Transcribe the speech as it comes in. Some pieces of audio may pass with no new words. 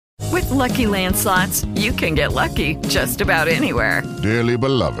Lucky Land Slots, you can get lucky just about anywhere. Dearly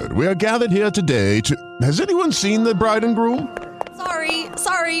beloved, we are gathered here today to... Has anyone seen the bride and groom?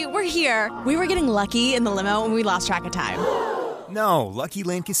 Sorry, we're here. We were getting lucky in the limo and we lost track of time. No, Lucky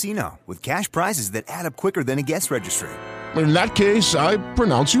Land Casino, with cash prizes that add up quicker than a guest registry. In that case, I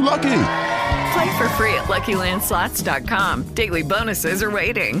pronounce you lucky. Play for free at LuckyLandSlots.com. Daily bonuses are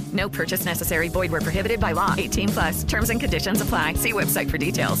waiting. No purchase necessary. Void where prohibited by law. 18+. Terms and conditions apply. See website for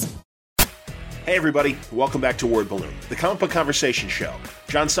details. Hey everybody, welcome back to Word Balloon, the comic book conversation show.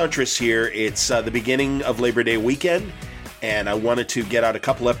 John Suntress here. It's the beginning of Labor Day weekend, and I wanted to get out a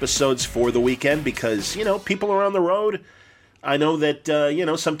couple episodes for the weekend because, people are on the road. I know that,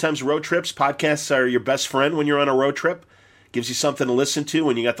 sometimes road trips, podcasts are your best friend when you're on a road trip. Gives you something to listen to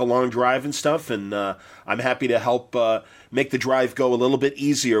when you got the long drive and stuff, and I'm happy to help make the drive go a little bit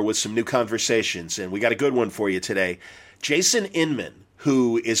easier with some new conversations, and we got a good one for you today. Jason Inman,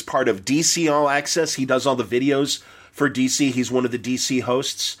 who is part of DC All Access, he does all the videos for DC. He's one of the DC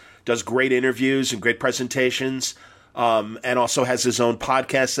hosts, does great interviews and great presentations, and also has his own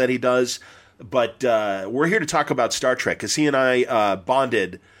podcast that he does. But we're here to talk about Star Trek, because he and I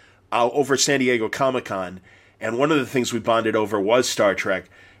bonded over San Diego Comic-Con. And one of the things we bonded over was Star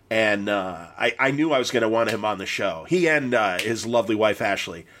Trek, and I knew I was going to want him on the show. He and his lovely wife,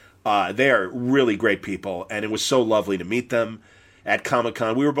 Ashley, they are really great people, and it was so lovely to meet them at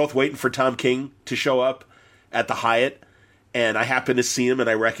Comic-Con. We were both waiting for Tom King to show up at the Hyatt, and I happened to see him, and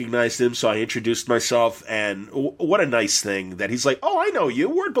I recognized him, so I introduced myself, and what a nice thing that he's like, "Oh, I know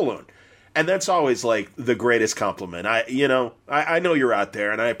you, Word Balloon." And that's always, like, the greatest compliment. I know you're out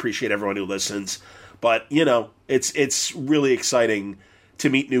there, and I appreciate everyone who listens. But, it's really exciting to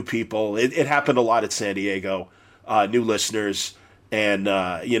meet new people. It happened a lot at San Diego, new listeners. And,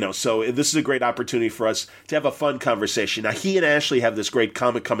 so this is a great opportunity for us to have a fun conversation. Now, he and Ashley have this great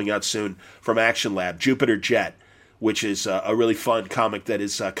comic coming out soon from Action Lab, Jupiter Jet, which is a really fun comic that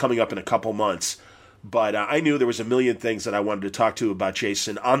is coming up in a couple months. But I knew there was a million things that I wanted to talk to about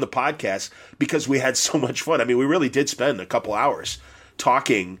Jason on the podcast because we had so much fun. I mean, we really did spend a couple hours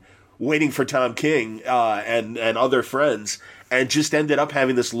talking, waiting for Tom King and other friends, and just ended up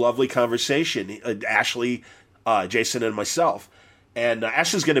having this lovely conversation. Ashley, Jason, and myself. And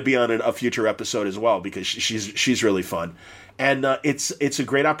Ashley's going to be on a future episode as well because she's really fun. And it's a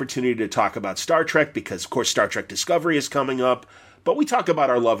great opportunity to talk about Star Trek because, of course, Star Trek Discovery is coming up. But we talk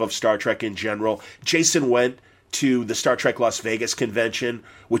about our love of Star Trek in general. Jason went to the Star Trek Las Vegas convention,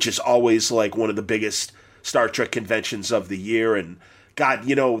 which is always like one of the biggest Star Trek conventions of the year. And God,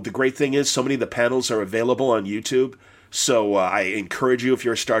 the great thing is so many of the panels are available on YouTube. So I encourage you, if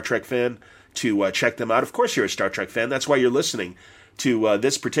you're a Star Trek fan, to check them out. Of course you're a Star Trek fan. That's why you're listening to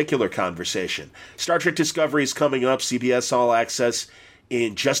this particular conversation. Star Trek Discovery is coming up, CBS All Access,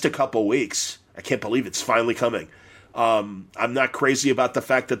 in just a couple weeks. I can't believe it's finally coming. I'm not crazy about the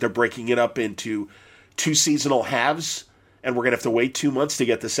fact that they're breaking it up into 2 seasonal halves, and we're going to have to wait 2 months to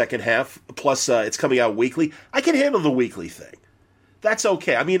get the second half. Plus, it's coming out weekly. I can handle the weekly thing. That's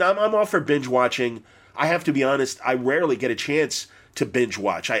okay. I mean, I'm all for binge watching. I have to be honest, I rarely get a chance to binge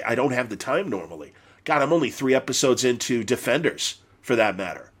watch. I don't have the time normally. God, I'm only 3 episodes into Defenders, for that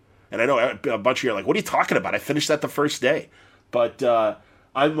matter. And I know a bunch of you are like, what are you talking about? I finished that the first day. But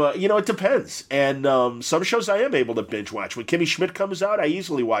it depends. And some shows I am able to binge watch. When Kimmy Schmidt comes out, I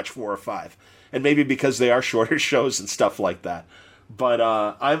easily watch 4 or 5. And maybe because they are shorter shows and stuff like that. But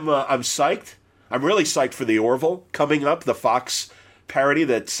I'm psyched. I'm really psyched for the Orville coming up, the Fox parody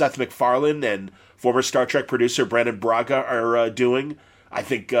that Seth MacFarlane and former Star Trek producer Brandon Braga are doing. I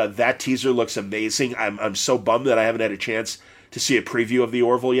think that teaser looks amazing. I'm so bummed that I haven't had a chance to see a preview of the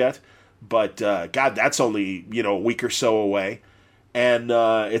Orville yet. But, God, that's only, a week or so away. And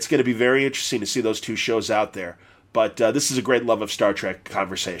it's going to be very interesting to see those 2 shows out there. But this is a great love of Star Trek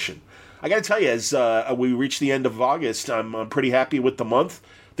conversation. I got to tell you, as we reach the end of August, I'm pretty happy with the month.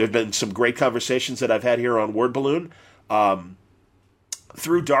 There have been some great conversations that I've had here on Word Balloon.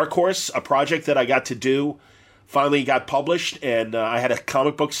 Through Dark Horse, a project that I got to do, finally got published, and I had a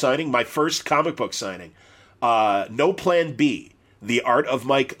comic book signing, my first comic book signing. No Plan B, The Art of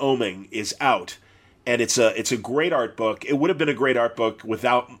Mike Oeming, is out. And it's a great art book. It would have been a great art book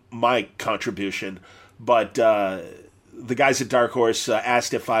without my contribution, but the guys at Dark Horse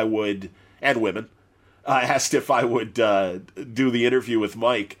asked if I would, and women, asked if I would do the interview with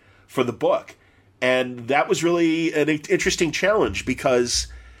Mike for the book. And that was really an interesting challenge because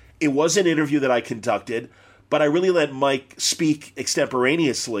it was an interview that I conducted, but I really let Mike speak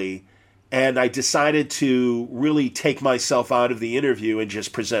extemporaneously, and I decided to really take myself out of the interview and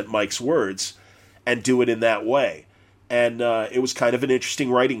just present Mike's words and do it in that way. And it was kind of an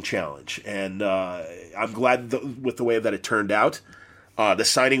interesting writing challenge. And I'm glad with the way that it turned out. The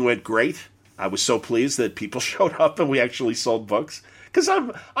signing went great. I was so pleased that people showed up and we actually sold books. Because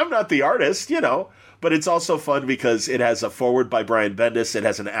I'm not the artist, you know. But it's also fun because it has a foreword by Brian Bendis. It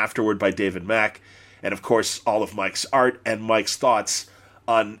has an afterword by David Mack. And, of course, all of Mike's art and Mike's thoughts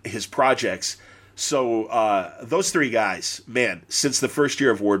on his projects. So those three guys, man, since the first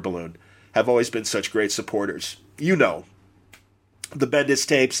year of Word Balloon, have always been such great supporters. You know, the Bendis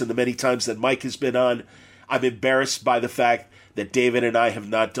tapes and the many times that Mike has been on. I'm embarrassed by the fact that David and I have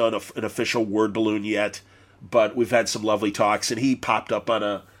not done an official Word Balloon yet, but we've had some lovely talks, and he popped up on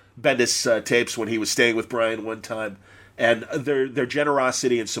a Bendis tapes when he was staying with Brian one time, and their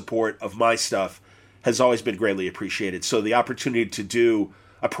generosity and support of my stuff has always been greatly appreciated. So the opportunity to do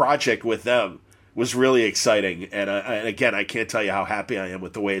a project with them was really exciting, and again, I can't tell you how happy I am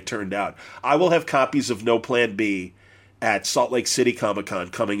with the way it turned out. I will have copies of No Plan B at Salt Lake City Comic-Con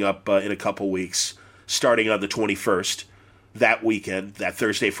coming up in a couple weeks, starting on the 21st, that weekend, that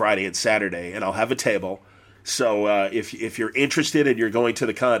Thursday, Friday, and Saturday, and I'll have a table. So if you're interested and you're going to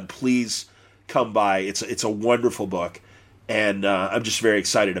the con, please come by. It's a wonderful book, and I'm just very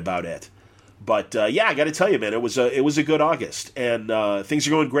excited about it. But yeah, I got to tell you, man, it was a good August, and things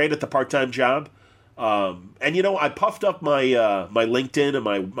are going great at the part-time job. And you know, I puffed up my LinkedIn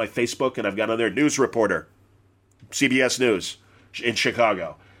and my Facebook, and I've got on there news reporter, CBS News in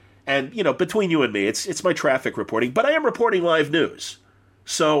Chicago. And you know, between you and me, it's my traffic reporting, but I am reporting live news.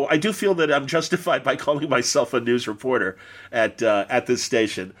 So I do feel that I'm justified by calling myself a news reporter at this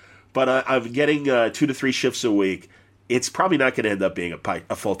station. But I'm getting 2 to 3 shifts a week. It's probably not going to end up being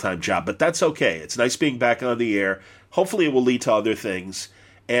a full-time job, but that's okay. It's nice being back on the air. Hopefully it will lead to other things.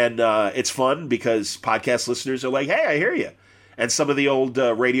 And it's fun because podcast listeners are like, hey, I hear you. And some of the old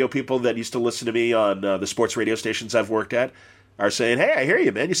radio people that used to listen to me on the sports radio stations I've worked at are saying, hey, I hear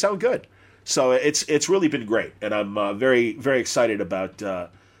you, man. You sound good. So it's really been great, and I'm very, very excited about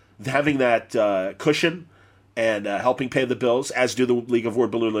having that cushion and helping pay the bills, as do the League of Word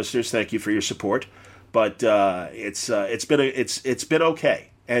Balloon listeners. Thank you for your support. But it's been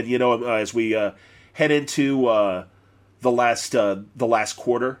okay, and you know, as we head into the last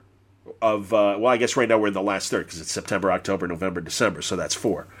quarter of well, I guess right now we're in the last third because it's September, October, November, December, so that's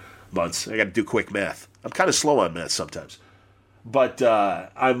 4 months. I got to do quick math. I'm kind of slow on math sometimes. But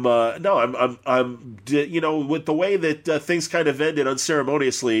I'm you know, with the way that things kind of ended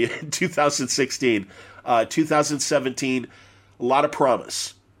unceremoniously in 2016, 2017, a lot of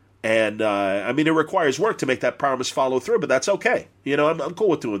promise. And I mean, it requires work to make that promise follow through, but that's okay. You know, I'm cool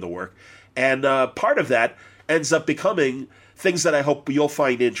with doing the work. And part of that ends up becoming things that I hope you'll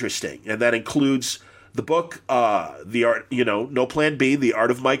find interesting. And that includes the book, The Art, you know, No Plan B, The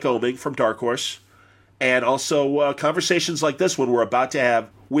Art of Mike Oeming from Dark Horse. And also conversations like this one we're about to have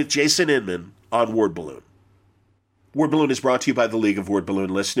with Jason Inman on Word Balloon. Word Balloon is brought to you by the League of Word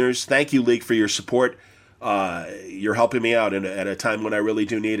Balloon listeners. Thank you, League, for your support. You're helping me out at a time when I really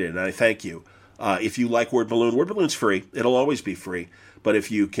do need it, and I thank you. If you like Word Balloon's free. It'll always be free. But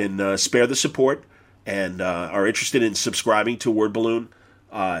if you can spare the support and are interested in subscribing to Word Balloon,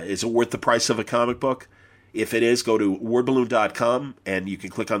 is it worth the price of a comic book? If it is, go to wordballoon.com, and you can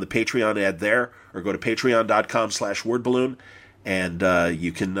click on the Patreon ad there, or go to patreon.com/wordballoon, and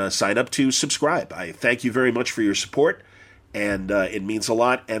you can sign up to subscribe. I thank you very much for your support, and it means a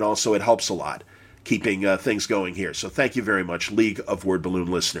lot, and also it helps a lot keeping things going here. So thank you very much, League of Word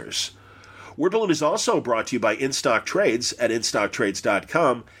Balloon listeners. Word Balloon is also brought to you by InStock Trades at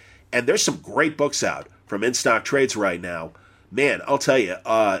InStockTrades.com, and there's some great books out from InStock Trades right now. Man, I'll tell you,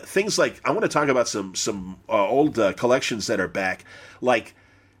 things like, I want to talk about some old collections that are back, like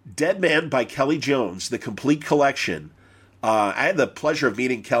Dead Man by Kelly Jones, the complete collection. I had the pleasure of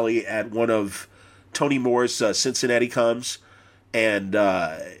meeting Kelly at one of Tony Moore's Cincinnati Coms and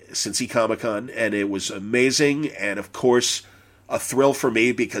Cincy Comic-Con, and it was amazing, and of course, a thrill for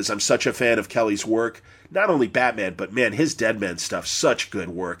me because I'm such a fan of Kelly's work. Not only Batman, but man, his Dead Man stuff, such good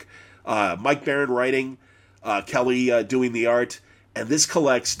work. Mike Barron writing, Kelly doing the art, and this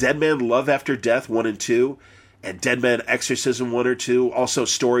collects Dead Man Love After Death 1 and 2, and Dead Man Exorcism 1 or 2, also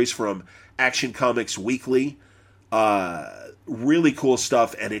stories from Action Comics Weekly. Really cool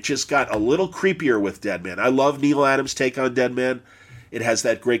stuff, and it just got a little creepier with Dead Man. I love Neil Adams' take on Dead Man. It has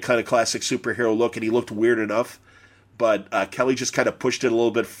that great kind of classic superhero look, and he looked weird enough, but Kelly just kind of pushed it a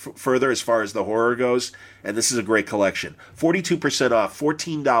little bit further as far as the horror goes, and this is a great collection. 42% off,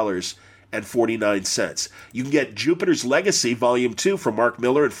 $14.49. You can get Jupiter's Legacy Volume 2 from Mark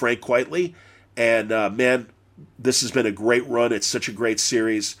Miller and Frank Quitely. And man, this has been a great run. It's such a great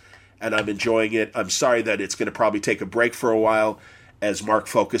series. and I'm enjoying it. I'm sorry that it's going to probably take a break for a while as Mark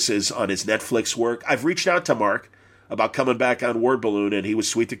focuses on his Netflix work. I've reached out to Mark about coming back on Word Balloon, and he was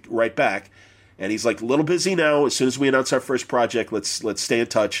sweet to write back. And he's like, a little busy now. As soon as we announce our first project, let's stay in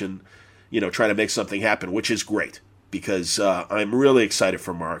touch and, try to make something happen, which is great because I'm really excited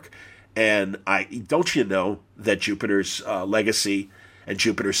for Mark. And don't you know that Jupiter's Legacy and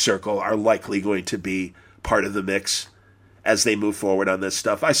Jupiter's Circle are likely going to be part of the mix as they move forward on this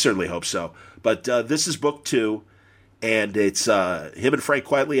stuff? I certainly hope so. But this is book 2, and it's him and Frank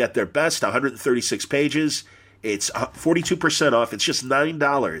quietly at their best, 136 pages. It's 42% off. It's just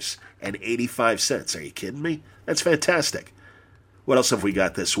 $9.85. Are you kidding me? That's fantastic. What else have we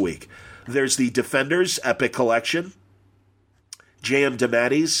got this week? There's the Defenders Epic Collection, J.M.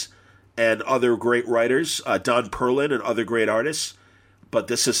 DeMatteis and other great writers, Don Perlin and other great artists. But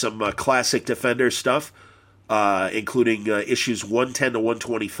this is some classic Defenders stuff, including issues 110 to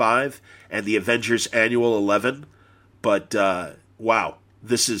 125 and the Avengers Annual 11. But, wow,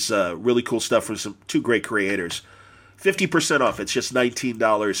 this is really cool stuff from two great creators. 50% off. It's just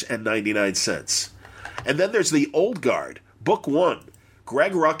 $19.99. And then there's the Old Guard, Book 1.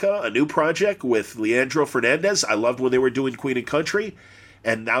 Greg Rucka, a new project with Leandro Fernandez. I loved when they were doing Queen and Country.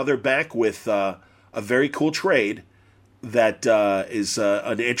 And now they're back with a very cool trade that is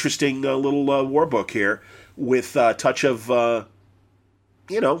an interesting little war book here with a touch of,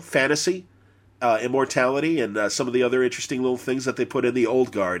 fantasy, immortality, and some of the other interesting little things that they put in the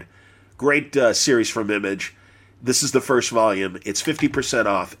Old Guard. Great series from Image. This is the first volume. It's 50%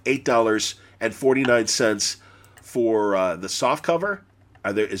 off, $8.49 for the soft cover.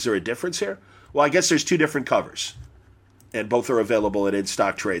 Is there a difference here? Well, I guess there's two different covers, and both are available at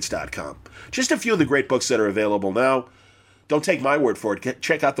InStockTrades.com. Just a few of the great books that are available now. Don't take my word for it.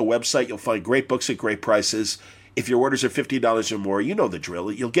 Check out the website. You'll find great books at great prices. If your orders are $50 or more, you know the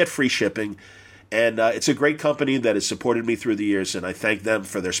drill. You'll get free shipping. And it's a great company that has supported me through the years, and I thank them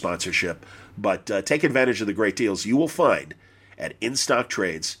for their sponsorship. But take advantage of the great deals you will find at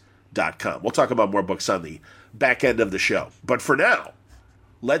InStockTrades.com. We'll talk about more books on the back end of the show. But for now,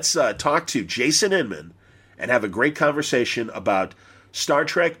 let's talk to Jason Inman and have a great conversation about Star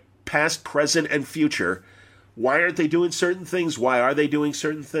Trek, past, present, and future. Why aren't they doing certain things? Why are they doing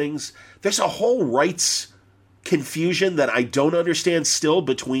certain things? There's a whole rights confusion that I don't understand still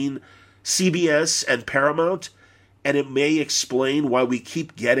between CBS and Paramount, and it may explain why we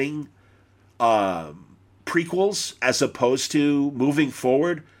keep getting prequels as opposed to moving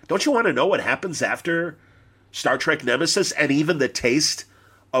forward. Don't you want to know what happens after Star Trek Nemesis and even the taste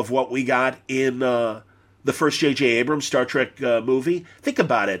of what we got in the first J.J. Abrams Star Trek movie? Think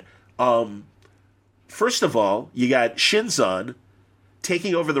about it. First of all, you got Shinzon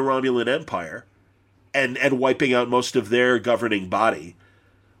taking over the Romulan Empire and wiping out most of their governing body.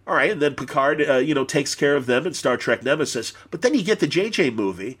 All right, and then Picard, takes care of them in Star Trek Nemesis. But then you get the J.J.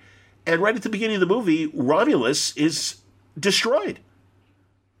 movie, and right at the beginning of the movie, Romulus is destroyed.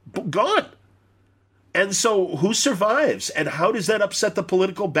 Gone. And so who survives? And how does that upset the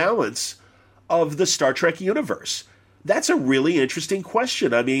political balance of the Star Trek universe? That's a really interesting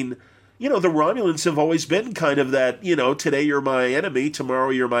question. I mean, the Romulans have always been kind of that, today you're my enemy,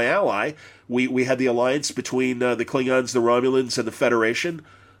 tomorrow you're my ally. We had the alliance between the Klingons, the Romulans, and the Federation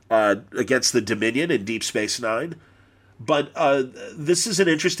against the Dominion in Deep Space Nine. But this is an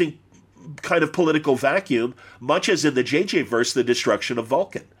interesting kind of political vacuum, much as in the JJ verse, the destruction of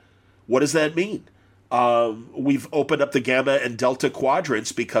Vulcan. What does that mean? We've opened up the Gamma and Delta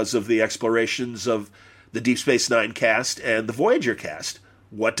quadrants because of the explorations of the Deep Space Nine cast and the Voyager cast.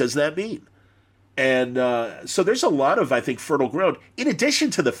 What does that mean? And so there's a lot of, I think, fertile ground, in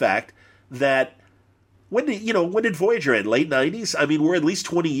addition to the fact that when did Voyager end? Late 90s? I mean, we're at least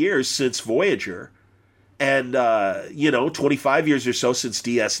 20 years since Voyager, and 25 years or so since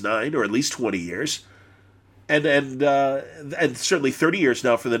DS9, or at least 20 years, and certainly 30 years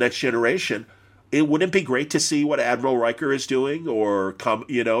now for the Next Generation. It wouldn't be great to see what Admiral Riker is doing, or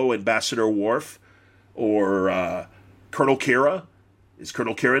Ambassador Worf, or Colonel Kira. Is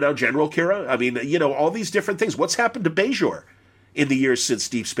Colonel Kira now General Kira? I mean, all these different things. What's happened to Bajor in the years since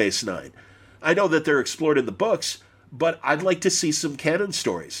Deep Space Nine? I know that they're explored in the books, but I'd like to see some canon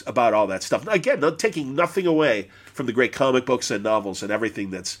stories about all that stuff. Now, again, not taking nothing away from the great comic books and novels and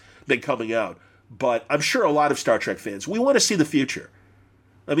everything that's been coming out, but I'm sure a lot of Star Trek fans, we want to see the future.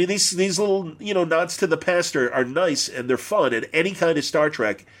 I mean, these little nods to the past are nice and they're fun, and any kind of Star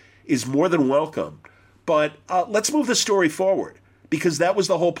Trek is more than welcome. But let's move the story forward, because that was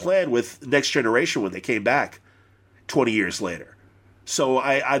the whole plan with Next Generation when they came back 20 years later. So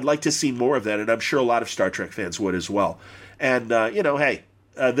I'd like to see more of that, and I'm sure a lot of Star Trek fans would as well. And, hey,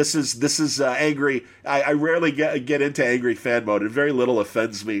 This is angry. I rarely get into angry fan mode, and very little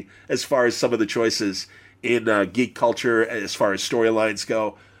offends me as far as some of the choices in geek culture as far as storylines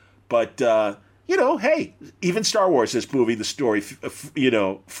go. But hey, even Star Wars is moving the story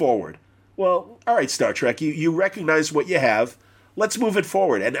forward. Well, all right, Star Trek, you recognize what you have. Let's move it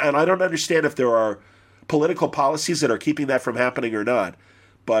forward. And I don't understand if there are political policies that are keeping that from happening or not.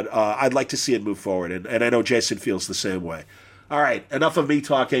 But I'd like to see it move forward. And I know Jason feels the same way. All right, enough of me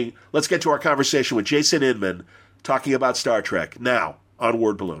talking. Let's get to our conversation with Jason Inman talking about Star Trek now on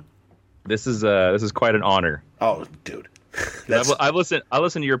Word Balloon. This is quite an honor. Oh, dude. I've listened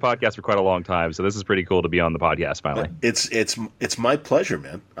to your podcast for quite a long time, so this is pretty cool to be on the podcast finally. It's my pleasure,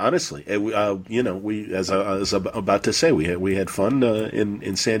 man. Honestly, we as I was about to say, we had fun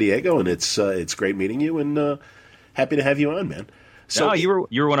in San Diego, and it's great meeting you, and happy to have you on, man. So you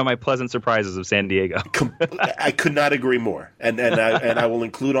were one of my pleasant surprises of San Diego. I could not agree more, and I will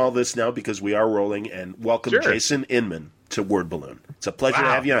include all this now because we are rolling. And welcome Jason Inman to Word Balloon. It's a pleasure to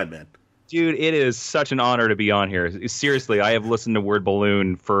have you on, man. Dude, it is such an honor to be on here. Seriously, I have listened to Word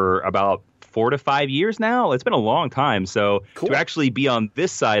Balloon for about 4 to 5 years now. It's been a long time. So cool. To actually be on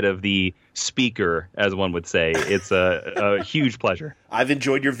this side of the speaker, as one would say, it's a huge pleasure. I've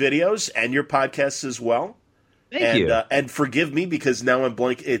enjoyed your videos and your podcasts as well. Thank you. And forgive me because now I'm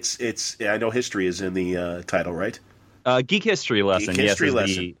blank. It's I know history is in the title, right? Geek History Lesson. Geek History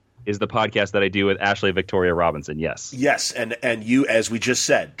Lesson. Is the podcast that I do with Ashley Victoria Robinson, yes. Yes, and you, as we just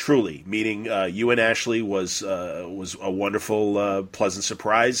said, truly, meeting you and Ashley was a wonderful, pleasant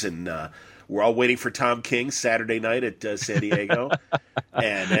surprise, and we're all waiting for Tom King Saturday night at San Diego,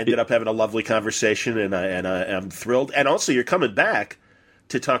 and ended up having a lovely conversation, and I'm thrilled. And also, you're coming back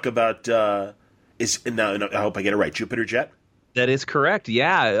to talk about, I hope I get it right, Jupiter Jet? That is correct,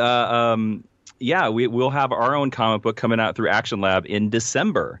 yeah. We'll have our own comic book coming out through Action Lab in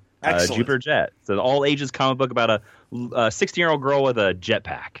December. Jupiter Jet. It's an all-ages comic book about a 16-year-old girl with a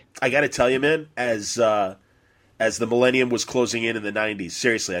jetpack. I got to tell you, man, as the millennium was closing in the 90s,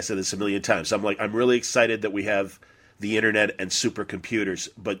 seriously, I said this a million times, I'm really excited that we have the internet and supercomputers.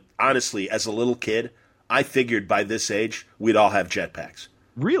 But honestly, as a little kid, I figured by this age, we'd all have jetpacks.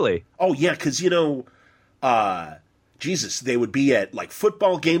 Really? Oh, yeah, because, Jesus, they would be at like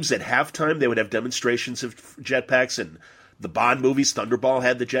football games at halftime. They would have demonstrations of jetpacks, and the Bond movies, Thunderball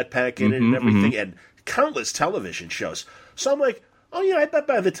had the jetpack in it and everything, and countless television shows. So I'm like, oh yeah, I bet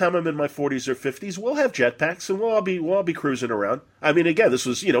by the time I'm in my 40s or 50s, we'll have jetpacks and we'll all be cruising around. I mean, again, this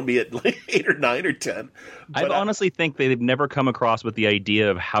was me at like 8 or 9 or 10. But I honestly think they've never come across with the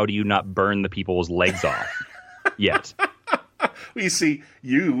idea of how do you not burn the people's legs off yet. Well, you see,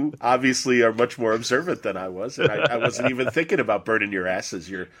 you obviously are much more observant than I was, and I wasn't even thinking about burning your ass as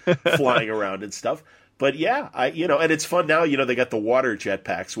you're flying around and stuff. But yeah, and it's fun now. They got the water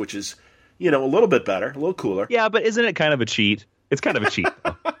jetpacks, which is, a little bit better, a little cooler. Yeah, but isn't it kind of a cheat? It's kind of a cheat,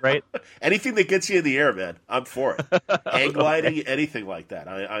 though, right? Anything that gets you in the air, man, I'm for it. Hang gliding, anything like that.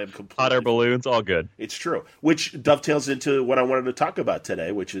 I am completely. Hot air balloons, all good. It's true. Which dovetails into what I wanted to talk about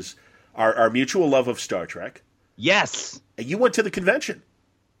today, which is our mutual love of Star Trek. Yes. You went to the convention.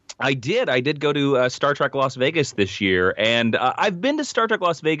 I did. I did go to Star Trek Las Vegas this year, and I've been to Star Trek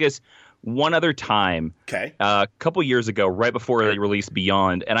Las Vegas one other time. Okay. A couple years ago, right before they released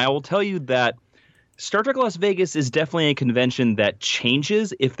Beyond, and I will tell you that Star Trek Las Vegas is definitely a convention that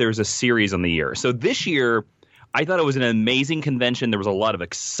changes if there's a series on the year. So this year, I thought it was an amazing convention. There was a lot of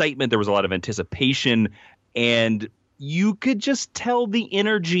excitement. There was a lot of anticipation, and you could just tell the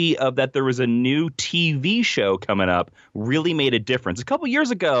energy of that there was a new TV show coming up really made a difference. A couple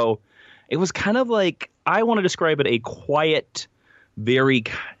years ago, it was kind of like, I want to describe it, a quiet, very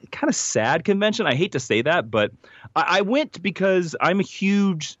kind of sad convention. I hate to say that, but I went because I'm a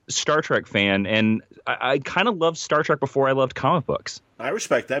huge Star Trek fan, and I kind of loved Star Trek before I loved comic books. I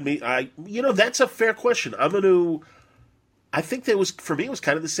respect that. That's a fair question. I think that for me, it was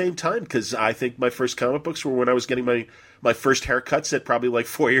kind of the same time, because I think my first comic books were when I was getting my first haircuts at probably like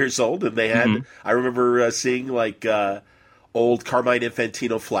 4 years old. And they had, I remember seeing like old Carmine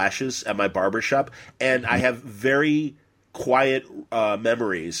Infantino flashes at my barbershop. And I have very quiet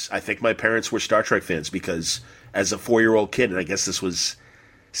memories. I think my parents were Star Trek fans because as a 4-year-old kid, and I guess this was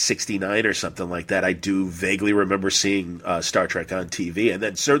 69 or something like that, I do vaguely remember seeing Star Trek on TV. And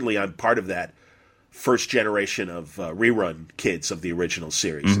then certainly I'm part of that first generation of rerun kids of the original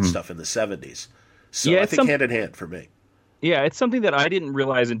series and stuff in the 70s. So yeah, I think hand in hand for me. Yeah, it's something that I didn't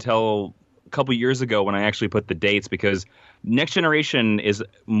realize until a couple years ago when I actually put the dates, because Next Generation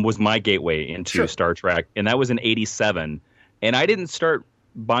was my gateway into Star Trek, and that was in 87. And I didn't start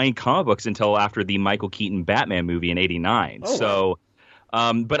buying comic books until after the Michael Keaton Batman movie in 89. Oh, so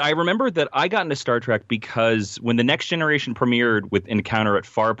But I remember that I got into Star Trek because when The Next Generation premiered with Encounter at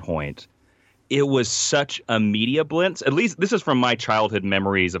Farpoint, it was such a media blitz. At least this is from my childhood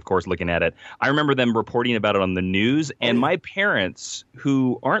memories, of course, looking at it. I remember them reporting about it on the news, and my parents,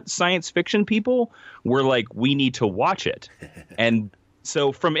 who aren't science fiction people, were like, we need to watch it. And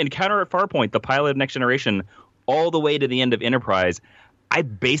so from Encounter at Farpoint, the pilot of Next Generation, all the way to the end of Enterprise, I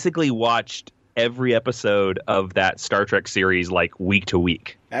basically watched every episode of that Star Trek series like week to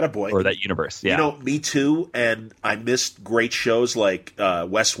week. Attaboy. Or that universe. Yeah. You know, me too. And I missed great shows like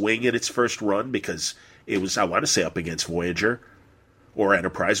West Wing in its first run because it was, I want to say, up against Voyager or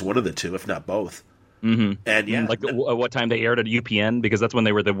Enterprise, one of the two, if not both. Mm-hmm. And yeah. Like what time they aired at UPN? Because that's when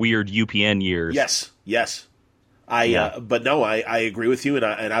they were the weird UPN years. Yes. But no, I agree with you.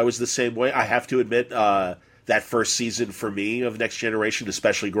 And I was the same way. I have to admit, that first season for me of Next Generation,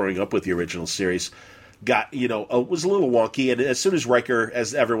 especially growing up with the original series, was a little wonky. And as soon as Riker,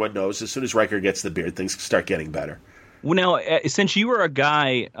 as everyone knows, as soon as Riker gets the beard, things start getting better. Well, now, since you were a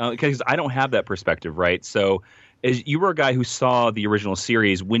guy, because I don't have that perspective, right? So as you were a guy who saw the original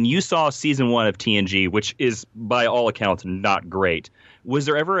series, when you saw season 1 of TNG, which is by all accounts not great, was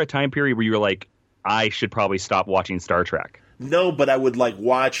there ever a time period where you were like, I should probably stop watching Star Trek? No, but I would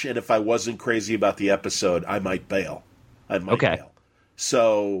watch, and if I wasn't crazy about the episode, I might bail. Bail.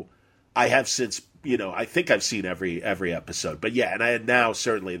 So I have since, I think I've seen every episode. But yeah, and now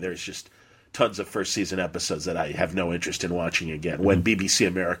certainly there's just tons of first season episodes that I have no interest in watching again when BBC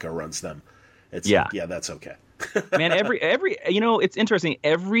America runs them. It's that's okay. Man, every it's interesting.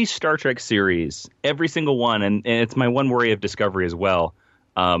 Every Star Trek series, every single one, and it's my one worry of Discovery as well,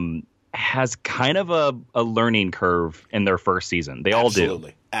 has kind of a learning curve in their first season. They all do.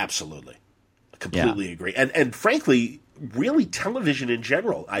 Absolutely. Completely agree. And frankly, really television in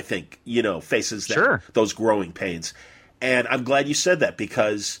general, I think, faces those growing pains. And I'm glad you said that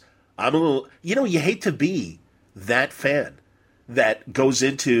because I'm a little, you hate to be that fan that goes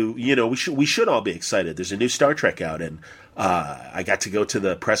into, we should all be excited. There's a new Star Trek out, and I got to go to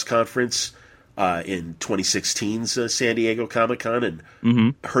the press conference in 2016's San Diego Comic-Con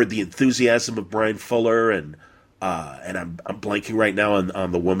and heard the enthusiasm of Brian Fuller and I'm blanking right now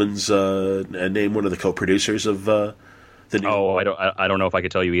on the woman's name, one of the co-producers of the new. Oh, I don't know if I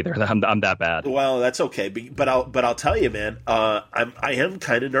could tell you either. I'm that bad. Well, that's okay, but I'll tell you, man. I am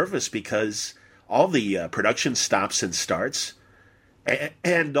kind of nervous because all the production stops and starts,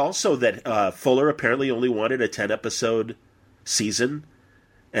 and also that Fuller apparently only wanted a 10-episode season.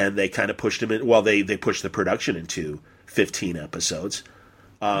 And they kind of pushed him in. Well, they pushed the production into 15 episodes.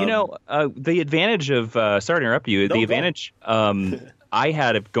 The advantage of sorry to interrupt you. The advantage I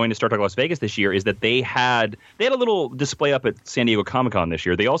had of going to Star Trek Las Vegas this year is that they had a little display up at San Diego Comic-Con this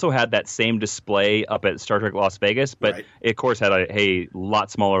year. They also had that same display up at Star Trek Las Vegas, but it, of course, had a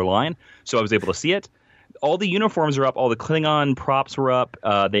lot smaller line, so I was able to see it. All the uniforms are up. All the Klingon props were up.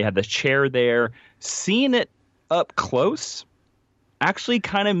 They had the chair there. Seeing it up close actually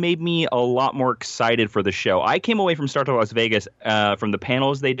kind of made me a lot more excited for the show. I came away from Star Trek Las Vegas, from the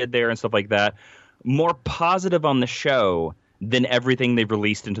panels they did there and stuff like that, more positive on the show than everything they've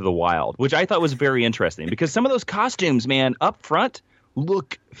released into the wild, which I thought was very interesting because some of those costumes, man, up front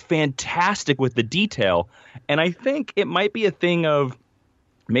look fantastic with the detail. And I think it might be a thing of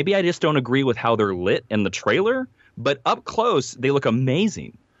maybe I just don't agree with how they're lit in the trailer, but up close, they look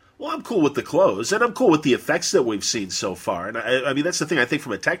amazing. Well, I'm cool with the clothes, and I'm cool with the effects that we've seen so far. And I mean, that's the thing. I think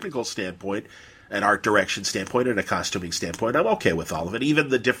from a technical standpoint, an art direction standpoint, and a costuming standpoint, I'm okay with all of it. Even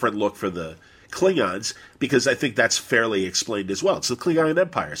the different look for the Klingons, because I think that's fairly explained as well. It's the Klingon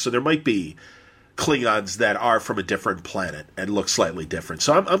Empire, so there might be Klingons that are from a different planet and look slightly different.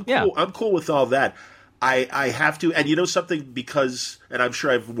 So I'm cool. I'm cool with all that. I have to, and you know something, because, and I'm sure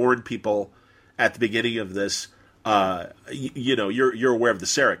I've warned people at the beginning of this. You're aware of the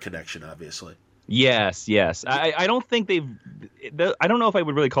Sarek connection, obviously. Yes. I don't think I don't know if I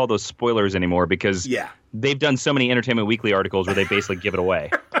would really call those spoilers anymore because they've done so many Entertainment Weekly articles where they basically give it away.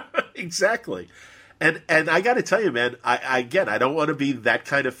 Exactly. And I got to tell you, man, I don't want to be that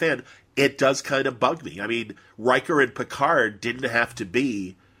kind of fan. It does kind of bug me. I mean, Riker and Picard didn't have to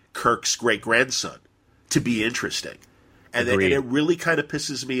be Kirk's great-grandson to be interesting. And it really kind of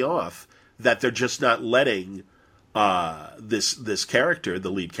pisses me off that they're just not letting this character, the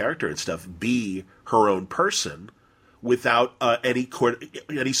lead character and stuff, be her own person without any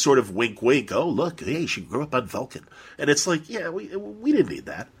sort of wink. Oh, look, hey, she grew up on Vulcan, and it's like, yeah, we didn't need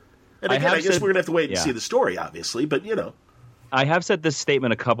that. And again, I guess we're gonna have to wait and see the story, obviously. But I have said this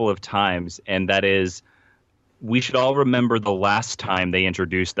statement a couple of times, and that is, we should all remember the last time they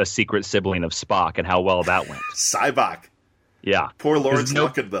introduced a secret sibling of Spock and how well that went. Sybok. Yeah. Poor Lawrence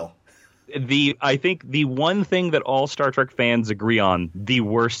Luckinbill. I think the one thing that all Star Trek fans agree on, the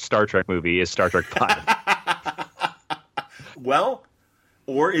worst Star Trek movie is Star Trek V. Well,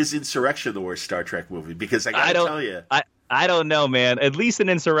 or is Insurrection the worst Star Trek movie? Because I gotta tell you, I don't know, man. At least in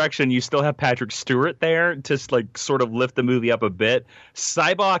Insurrection, you still have Patrick Stewart there to like sort of lift the movie up a bit.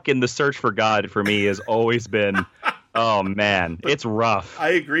 Cybok in The Search for God for me has always been, oh man, it's rough. I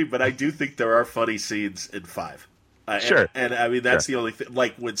agree, but I do think there are funny scenes in 5. Sure. And I mean, that's the only thing.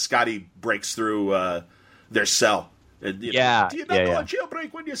 Like when Scotty breaks through their cell. And, do you not know a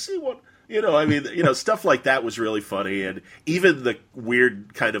jailbreak when you see one? I mean, stuff like that was really funny. And even the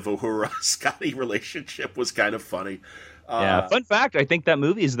weird kind of Uhura-Scotty relationship was kind of funny. Fun fact, I think that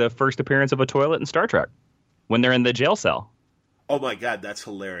movie is the first appearance of a toilet in Star Trek when they're in the jail cell. Oh, my God, that's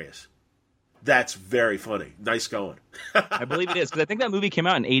hilarious. That's very funny. Nice going. I believe it is, because I think that movie came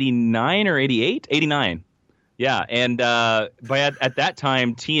out in 89 or 88? 89. Yeah, and at that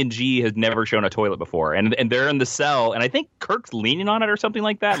time, TNG has never shown a toilet before, and they're in the cell, and I think Kirk's leaning on it or something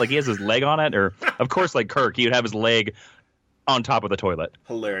like that. Like he has his leg on it, or of course, like Kirk, he would have his leg on top of the toilet.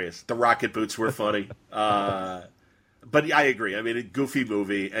 Hilarious. The rocket boots were funny, but I agree. I mean, a goofy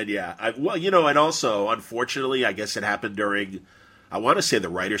movie, and and also, unfortunately, I guess it happened during, I want to say the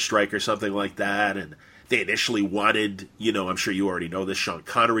writer's strike or something like that, and they initially wanted, I'm sure you already know this, Sean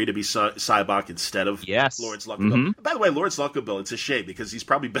Connery to be Cybok instead of Lawrence Luckinbill. Mm-hmm. By the way, Lawrence Luckinbill, it's a shame because he's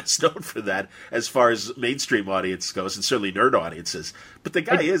probably best known for that as far as mainstream audience goes and certainly nerd audiences. But the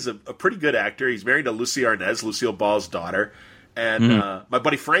guy is a pretty good actor. He's married to Lucy Arnaz, Lucille Ball's daughter. And my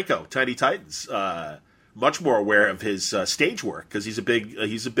buddy Franco, Tiny Titans, much more aware of his stage work because he's a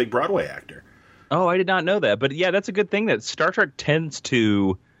big Broadway actor. Oh, I did not know that. But yeah, that's a good thing that Star Trek tends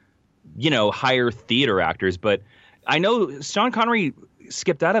to hire theater actors, but I know Sean Connery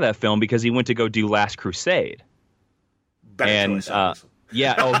skipped out of that film because he went to go do Last Crusade. Better choice,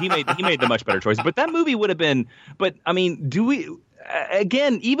 he made the much better choice. But that movie would have been. But I mean,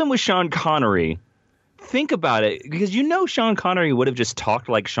 again, even with Sean Connery, think about it, because Sean Connery would have just talked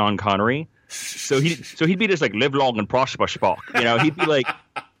like Sean Connery, so he'd be just like live long and prosper, Spock. He'd be like,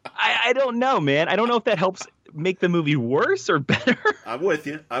 I don't know, man. I don't know if that helps make the movie worse or better. I'm with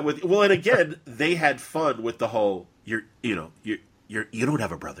you. Well, and again, they had fun with the whole you don't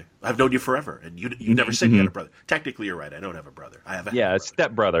have a brother. I've known you forever, and you never said you had a brother. Technically, you're right. I don't have a brother. I have a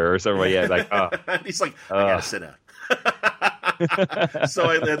step brother or something. Yeah, like and he's like, I gotta sit down. So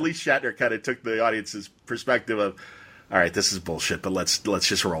at least Shatner kind of took the audience's perspective of, all right, this is bullshit, but let's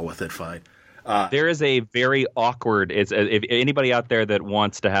just roll with it. Fine. There is a very awkward. If anybody out there that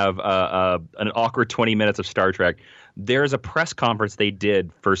wants to have an awkward 20 minutes of Star Trek, there's a press conference they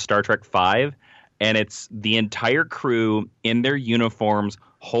did for Star Trek V, and it's the entire crew in their uniforms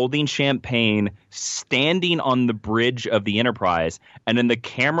holding champagne, standing on the bridge of the Enterprise, and then the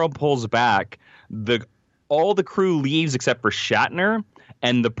camera pulls back. All the crew leaves except for Shatner.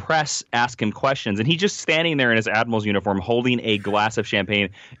 And the press ask him questions, and he's just standing there in his admiral's uniform holding a glass of champagne.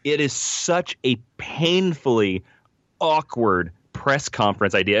 It is such a painfully awkward press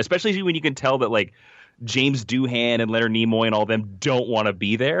conference idea, especially when you can tell that like James Doohan and Leonard Nimoy and all of them don't want to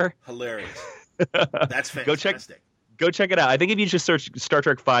be there. Hilarious. That's fantastic. Go check it out. I think if you just search Star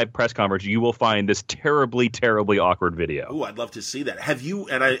Trek V press conference, you will find this terribly, terribly awkward video. Oh, I'd love to see that. Have you,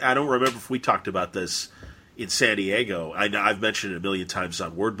 and I don't remember if we talked about this in San Diego. I've mentioned it a million times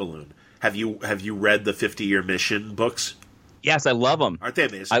on Word Balloon. Have you read the 50-Year Mission books? Yes, I love them. Aren't they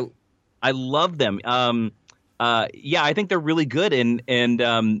amazing? I love them. I think they're really good.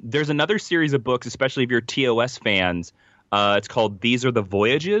 And there's another series of books, especially if you're TOS fans. It's called These Are the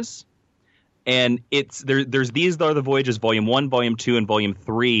Voyages. And there's These Are the Voyages, Volume 1, Volume 2, and Volume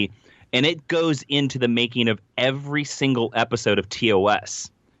 3. And it goes into the making of every single episode of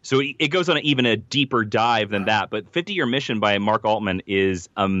TOS. So it goes on even a deeper dive than that. But 50-Year Mission by Mark Altman is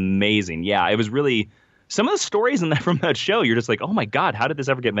amazing. Yeah, it was really – some of the stories from that show, you're just like, oh, my God, how did this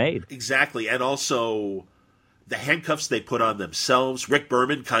ever get made? Exactly. And also the handcuffs they put on themselves. Rick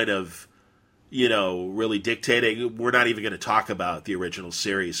Berman kind of, really dictating. We're not even going to talk about the original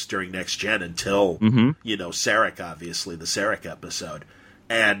series during Next Gen until, Sarek, obviously, the Sarek episode.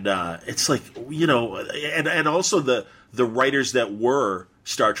 And it's like, and also the writers that were –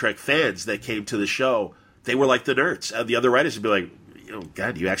 Star Trek fans that came to the show, they were like the nerds. And the other writers would be like,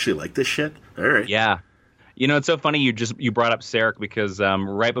 God, you actually like this shit? All right. Yeah. It's so funny you brought up Sarek because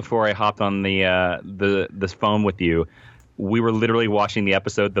right before I hopped on the phone with you, we were literally watching the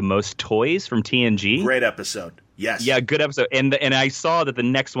episode The Most Toys from TNG. Great episode. Yes. Yeah, good episode. And I saw that the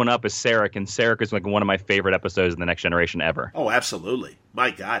next one up is Sarek, and Sarek is like one of my favorite episodes in The Next Generation ever. Oh, absolutely.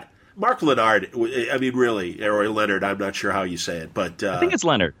 My God. Mark Leonard, I mean, really, or Leonard, I'm not sure how you say it, but... I think it's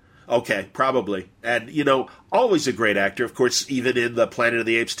Leonard. Okay, probably. And, always a great actor. Of course, even in the Planet of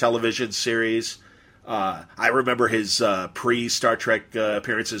the Apes television series, I remember his pre-Star Trek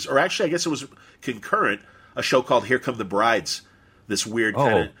appearances, or actually, I guess it was concurrent, a show called Here Come the Brides, this weird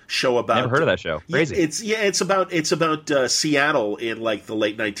kind of show about... Never heard of that show. Crazy. It's about Seattle in, like, the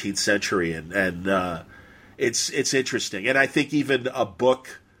late 19th century, and it's interesting. And I think even a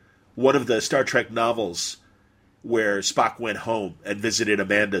book... One of the Star Trek novels where Spock went home and visited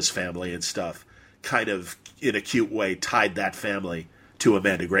Amanda's family and stuff kind of, in a cute way, tied that family to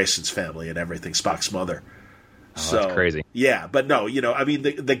Amanda Grayson's family and everything, Spock's mother. That's crazy. Yeah, but no, I mean,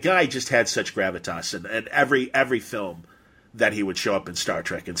 the guy just had such gravitas, and every film that he would show up in Star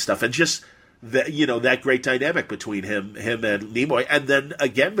Trek and stuff, and just, that great dynamic between him and Nimoy, and then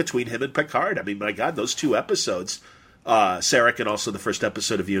again between him and Picard. I mean, my God, those 2 episodes... Sarek and also the first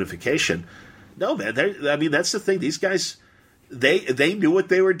episode of Unification. No, man, I mean, that's the thing. These guys, they knew what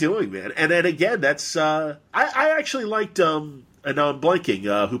they were doing, man. And then again, that's I actually liked and now I'm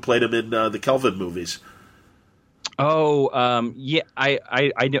blanking who played him in the Kelvin movies. Oh, yeah,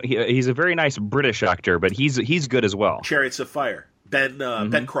 I know he's a very nice British actor, but he's good as well. Chariots of Fire,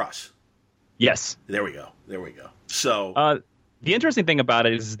 Ben Cross. Yes, there we go. So. The interesting thing about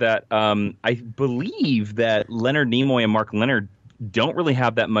it is that I believe that Leonard Nimoy and Mark Leonard don't really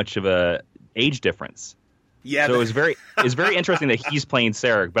have that much of a age difference. Yeah. So it's very interesting that he's playing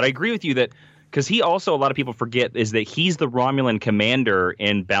Sarek. But I agree with you that because he also, a lot of people forget, is that he's the Romulan commander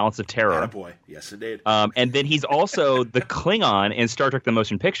in Balance of Terror. Boy, yes indeed. And then he's also the Klingon in Star Trek: The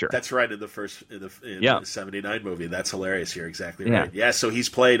Motion Picture. That's right, in the 79 movie. That's hilarious. You're exactly right. Yeah. So he's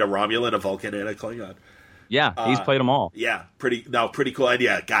played a Romulan, a Vulcan, and a Klingon. Yeah, he's played them all. Yeah, pretty cool. And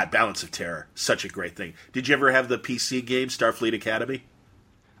yeah, God, Balance of Terror, such a great thing. Did you ever have the PC game Starfleet Academy?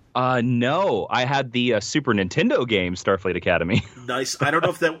 No, I had the Super Nintendo game Starfleet Academy. Nice. I don't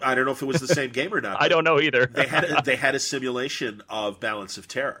know if it was the same game or not. I don't know either. They had a simulation of Balance of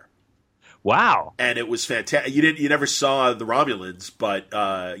Terror. Wow. And it was fantastic. You never saw the Romulans, but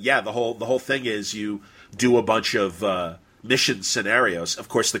the whole thing is you do a bunch of mission scenarios. Of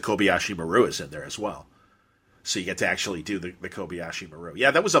course, the Kobayashi Maru is in there as well. So you get to actually do the Kobayashi Maru.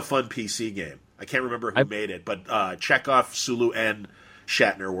 Yeah, that was a fun PC game. I can't remember who made it, but Chekhov, Sulu, and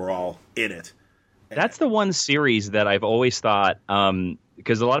Shatner were all in it. That's the one series that I've always thought,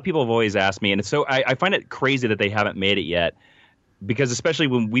 because a lot of people have always asked me, and so I find it crazy that they haven't made it yet, because especially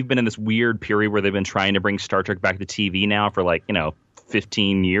when we've been in this weird period where they've been trying to bring Star Trek back to TV now for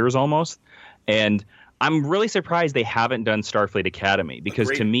 15 years almost, and I'm really surprised they haven't done Starfleet Academy, because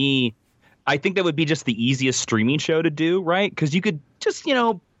to me... I think that would be just the easiest streaming show to do, right? Because you could just,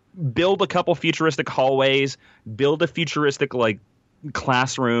 build a couple futuristic hallways, build a futuristic,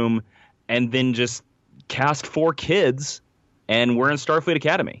 classroom, and then just cast 4 kids, and we're in Starfleet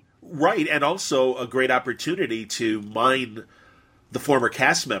Academy. Right, and also a great opportunity to mine the former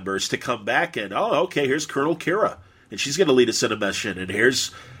cast members to come back and, okay, here's Colonel Kira, and she's going to lead us in a mission, and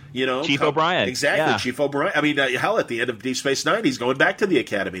here's... Chief O'Brien. Exactly, yeah. Chief O'Brien. I mean, hell, at the end of Deep Space Nine, he's going back to the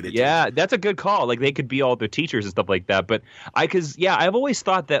Academy. That's a good call. They could be all their teachers and stuff like that. But I've always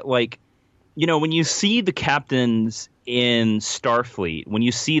thought that, when you see the captains in Starfleet, when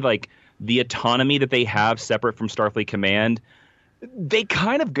you see, the autonomy that they have separate from Starfleet Command, they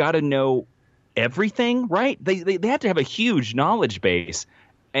kind of got to know everything, right? They have to have a huge knowledge base.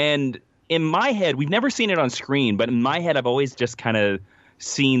 And in my head, we've never seen it on screen, but in my head, I've always just kind of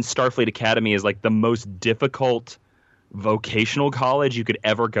seen Starfleet Academy as the most difficult vocational college you could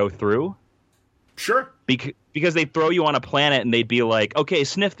ever go through. Sure. Because they throw you on a planet and they'd be like, okay,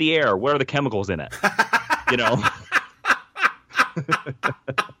 sniff the air. What are the chemicals in it?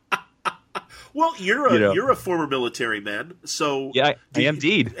 Well, you're a former military man, so yeah, I am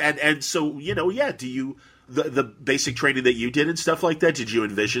indeed. And so do you the basic training that you did and stuff like that? Did you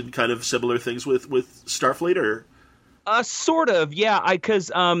envision kind of similar things with Starfleet or? Sort of, yeah.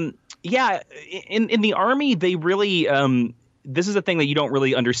 In the Army, they really this is a thing that you don't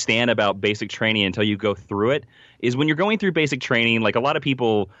really understand about basic training until you go through it, is when you're going through basic training, a lot of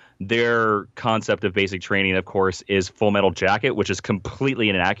people, their concept of basic training, of course, is Full Metal Jacket, which is completely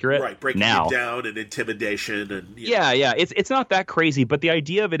inaccurate. Right, breaking it down and intimidation. And yeah. It's not that crazy, but the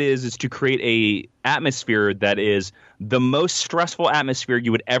idea of it is to create a atmosphere that is the most stressful atmosphere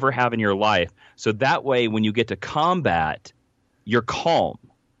you would ever have in your life. So that way, when you get to combat, you're calm.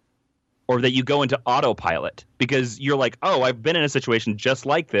 Or that you go into autopilot because you're like, oh, I've been in a situation just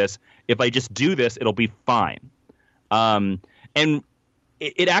like this. If I just do this, it'll be fine. And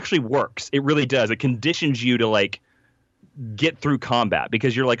it actually works. It really does. It conditions you to get through combat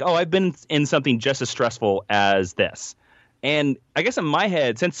because you're like, oh, I've been in something just as stressful as this. And I guess in my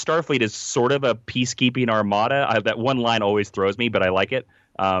head, since Starfleet is sort of a peacekeeping armada, that one line always throws me, but I like it.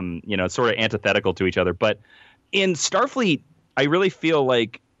 It's sort of antithetical to each other. But in Starfleet, I really feel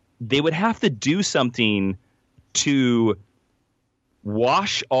like they would have to do something to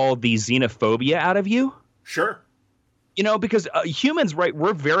wash all the xenophobia out of you. Sure. Because humans, right,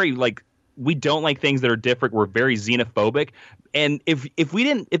 we're very we don't like things that are different. We're very xenophobic. And if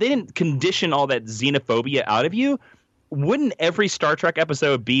they didn't condition all that xenophobia out of you, wouldn't every Star Trek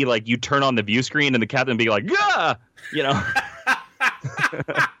episode be like you turn on the view screen and the captain be like, "Gah!"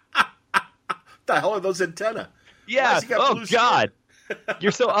 The hell are those antennae? Yeah. Oh God,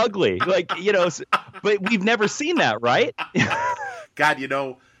 you're so ugly. But we've never seen that, right?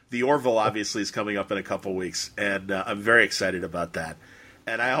 God, the Orville obviously is coming up in a couple weeks, and I'm very excited about that.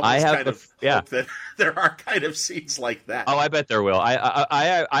 And I almost hope that there are kind of scenes like that. Oh, I bet there will.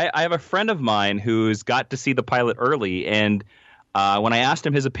 I have a friend of mine who's got to see the pilot early, and when I asked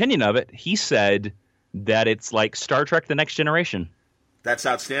him his opinion of it, he said that it's like Star Trek: The Next Generation. That's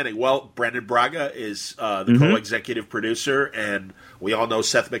outstanding. Well, Brendan Braga is the co-executive producer, and we all know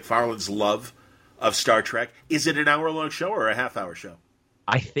Seth MacFarlane's love of Star Trek. Is it an hour-long show or a half-hour show?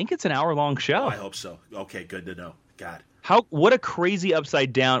 I think it's an hour-long show. Oh, I hope so. Okay, good to know. God. What a crazy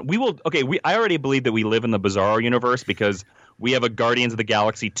upside down. I already believe that we live in the Bizarro universe because we have a Guardians of the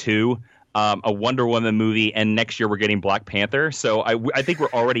Galaxy 2, a Wonder Woman movie, and next year we're getting Black Panther. So I think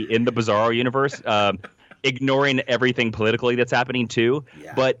we're already in the Bizarro universe, ignoring everything politically that's happening too.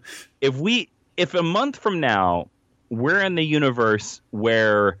 Yeah. But if a month from now we're in the universe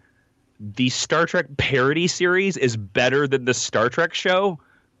where the Star Trek parody series is better than the Star Trek show,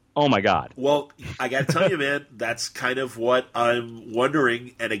 oh my God. Well, I got to tell you, man, that's kind of what I'm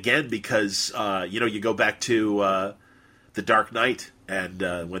wondering. And again, because, you go back to The Dark Knight and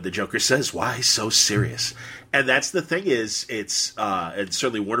when the Joker says, why so serious? And that's the thing is, it's, and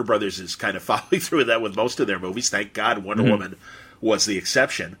certainly Warner Brothers is kind of following through with that with most of their movies. Thank God Wonder Woman was the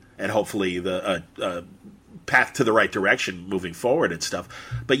exception. And hopefully the path to the right direction moving forward and stuff.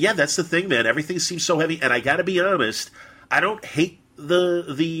 But yeah, that's the thing, man. Everything seems so heavy. And I got to be honest, I don't hate the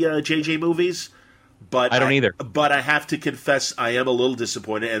JJ movies, but I don't either. But I have to confess, I am a little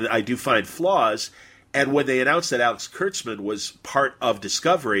disappointed, and I do find flaws. And when they announced that Alex Kurtzman was part of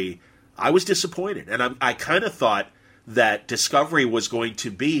Discovery, I was disappointed, and I kind of thought that Discovery was going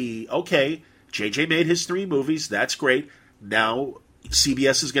to be okay. JJ made his 3 movies, that's great. Now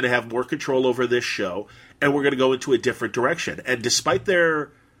CBS is going to have more control over this show, and we're going to go into a different direction. And despite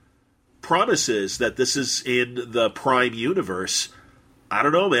their promises that this is in the Prime universe, I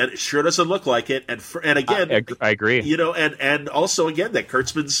don't know, man. It sure doesn't look like it. And again, I agree. And also again that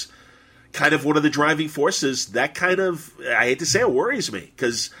Kurtzman's kind of one of the driving forces. That kind of, I hate to say it, worries me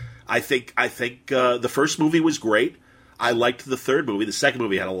because I think the first movie was great. I liked the third movie. The second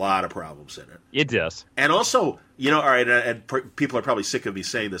movie had a lot of problems in it. It does. And also, all right, and people are probably sick of me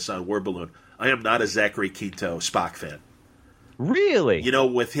saying this on Word Balloon. I am not a Zachary Quinto Spock fan. Really?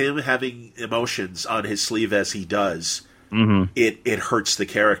 With him having emotions on his sleeve as he does, it hurts the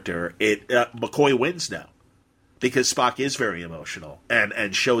character. McCoy wins now because Spock is very emotional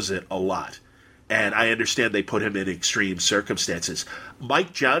and shows it a lot. And I understand they put him in extreme circumstances.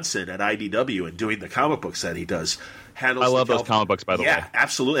 Mike Johnson at IDW and doing the comic books that he does handles. I love those comic books, by the way. Yeah,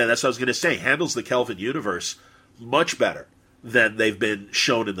 absolutely. And that's what I was going to say. Handles the Kelvin universe much better than they've been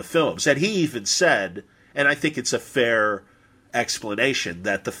shown in the films. And he even said, and I think it's a fair explanation,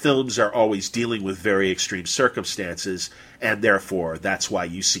 that the films are always dealing with very extreme circumstances, and therefore that's why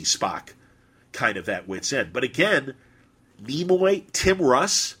you see Spock kind of at wit's end. But again, Nimoy, Tim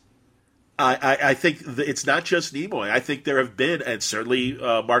Russ, I think it's not just Nimoy. I think there have been, and certainly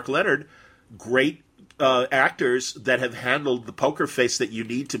Mark Leonard, great actors that have handled the poker face that you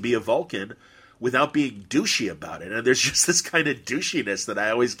need to be a Vulcan without being douchey about it. And there's just this kind of douchiness that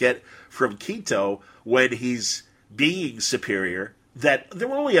I always get from Quinto when he's being superior, that there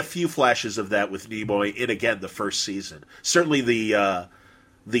were only a few flashes of that with Nimoy in, again, the first season. Certainly the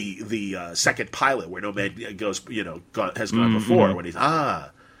second pilot where no man has gone before, when he's,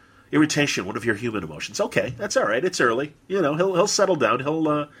 irritation, one of your human emotions. Okay, that's all right. It's early. He'll settle down.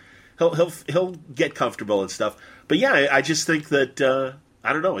 He'll get comfortable and stuff. But yeah, I just think that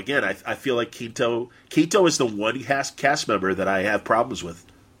I don't know. Again, I feel like Quinto is the one cast member that I have problems with.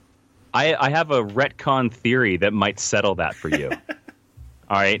 I have a retcon theory that might settle that for you.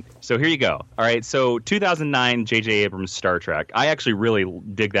 All right, so here you go. All right, so 2009, J.J. Abrams' Star Trek. I actually really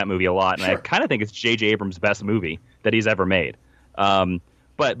dig that movie a lot, and I kind of think it's J.J. Abrams' best movie that he's ever made.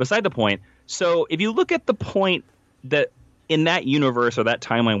 But beside the point, so if you look at the point that in that universe or that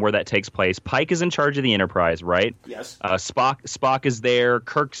timeline where that takes place, Pike is in charge of the Enterprise, right? Yes. Spock is there.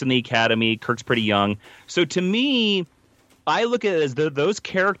 Kirk's in the Academy. Kirk's pretty young. So to me, I look at it as those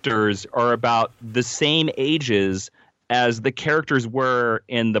characters are about the same ages as the characters were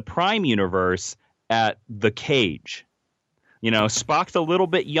in the Prime universe at the Cage. You know, Spock's a little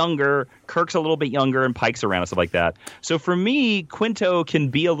bit younger, Kirk's a little bit younger, and Pike's around and stuff like that. So for me, Quinto can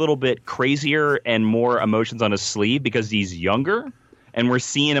be a little bit crazier and more emotions on his sleeve because he's younger, and we're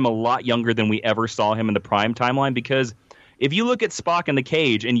seeing him a lot younger than we ever saw him in the Prime timeline. Because if you look at Spock in the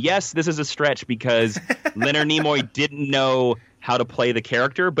Cage, and yes, this is a stretch because Leonard Nimoy didn't know how to play the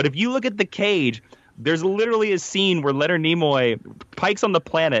character, but if you look at the Cage, there's literally a scene where Pike's on the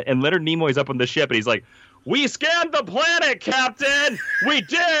planet, and Leonard Nimoy's up on the ship, and he's like, "We scanned the planet, Captain! We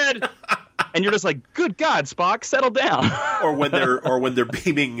did!" And you're just like, good God, Spock, settle down. Or when they're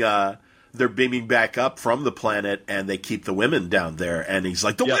beaming back up from the planet and they keep the women down there, and he's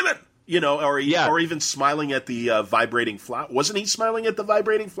like, the women! You know, or even smiling at the vibrating flower. Wasn't he smiling at the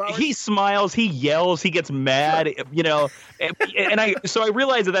vibrating flower? He smiles, he yells, he gets mad, you know. So I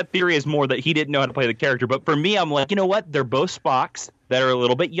realize that theory is more that he didn't know how to play the character. But for me, I'm like, you know what? They're both Spocks that are a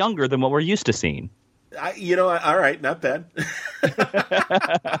little bit younger than what we're used to seeing. All right, not bad.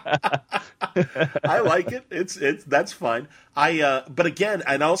 I like it. It's that's fine. But again,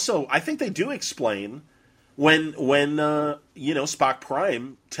 and also, I think they do explain when Spock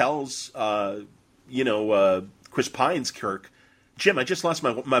Prime tells Chris Pine's Kirk, Jim, I just lost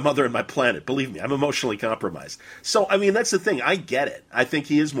my mother and my planet. Believe me, I'm emotionally compromised. So I mean, that's the thing. I get it. I think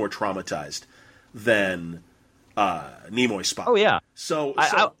he is more traumatized than Nimoy Spock. Oh yeah. So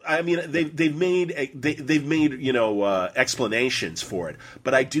I mean they've made explanations for it,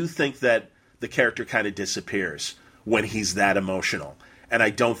 but I do think that the character kind of disappears when he's that emotional, and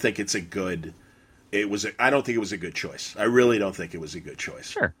I don't think I don't think it was a good choice. I really don't think it was a good choice.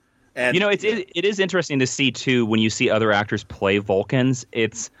 Sure. And it is interesting to see too when you see other actors play Vulcans.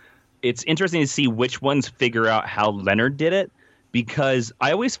 It's interesting to see which ones figure out how Leonard did it, because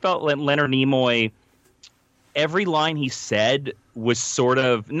I always felt that Leonard Nimoy, every line he said was sort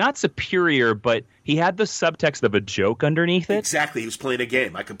of not superior, but he had the subtext of a joke underneath it. Exactly, he was playing a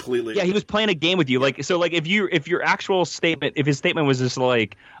game. I completely he was playing a game with you. Like, so, like if your actual statement, if his statement was just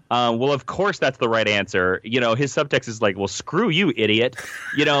like, well, of course that's the right answer. You know, his subtext is like, well, screw you, idiot.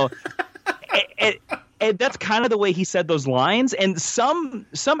 You know, and that's kind of the way he said those lines. And some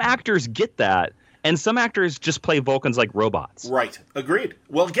actors get that, and some actors just play Vulcans like robots. Right. Agreed.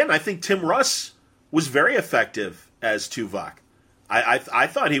 Well, again, I think Tim Russ was very effective as Tuvok. I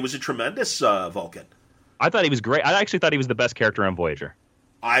thought he was a tremendous Vulcan. I thought he was great. I actually thought he was the best character on Voyager.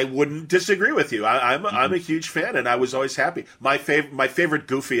 I wouldn't disagree with you. I'm a huge fan, and I was always happy. My favorite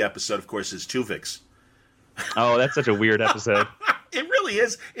Goofy episode, of course, is Tuvix. Oh, that's such a weird episode. It really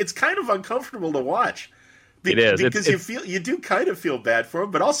is. It's kind of uncomfortable to watch. It is because you do kind of feel bad for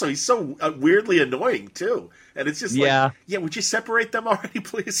him, but also he's so weirdly annoying too. And it's just would you separate them already,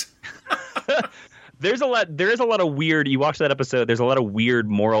 please? There is a lot of weird. You watch that episode. There's a lot of weird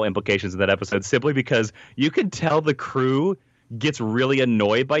moral implications in that episode, simply because you can tell the crew gets really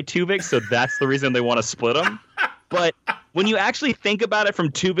annoyed by Tuvix, so that's the reason they want to split him. But when you actually think about it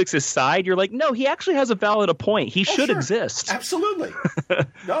from Tuvix's side, you're like, no, he actually has a valid point. He should exist. Absolutely.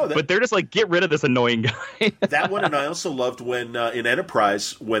 But they're just like, get rid of this annoying guy. That one, and I also loved when in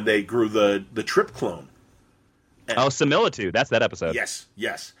Enterprise when they grew the Trip clone. And, Similitude. That's that episode.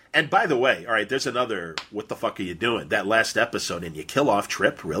 Yes. And by the way, all right, there's another. What the fuck are you doing? That last episode, and you kill off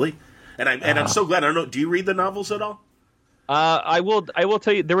Trip, really? And I'm so glad. I don't know. Do you read the novels at all? I will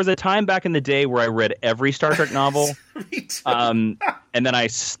tell you. There was a time back in the day where I read every Star Trek novel. Me too. And then I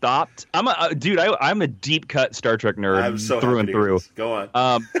stopped. I'm a deep cut Star Trek nerd. I'm so through and through. Go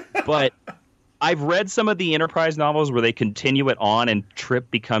on. But I've read some of the Enterprise novels where they continue it on, and Trip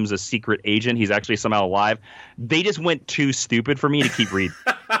becomes a secret agent. He's actually somehow alive. They just went too stupid for me to keep reading.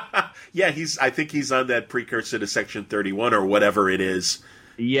 Yeah, I think he's on that precursor to Section 31 or whatever it is.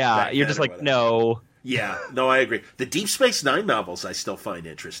 Yeah, you're just like, no. Yeah, no, I agree. The Deep Space Nine novels I still find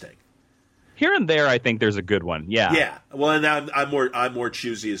interesting. Here and there, I think there's a good one. Yeah. Yeah. Well, and I'm more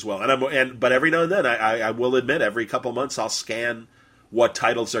choosy as well. But every now and then, I will admit, every couple months, I'll scan what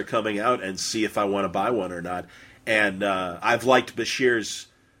titles are coming out and see if I want to buy one or not. And I've liked Bashir's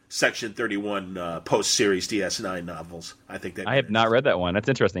Section 31 post-series DS9 novels. I have not read that one. That's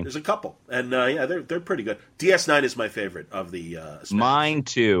interesting. There's a couple, and they're pretty good. DS9 is my favorite of the. Mine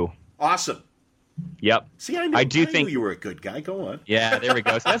too. Awesome. Yep. See, I knew you were a good guy. Go on. Yeah, there we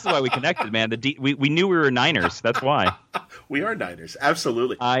go. So that's why we connected, man. We knew we were Niners. That's why. We are Niners.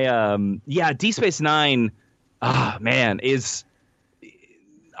 Absolutely. Deep Space Nine. man, it's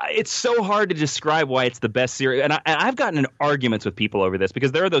so hard to describe why it's the best series. And I've gotten in arguments with people over this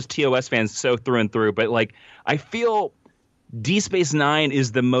because there are those TOS fans so through and through. But like, I feel Deep Space Nine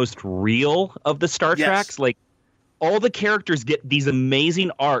is the most real of the Star Treks. Like, all the characters get these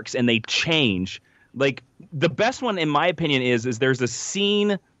amazing arcs and they change. Like, the best one, in my opinion, is there's a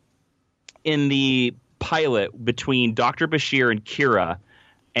scene in the pilot between Dr. Bashir and Kira,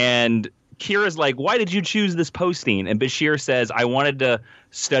 and Kira's like, why did you choose this posting? And Bashir says, I wanted to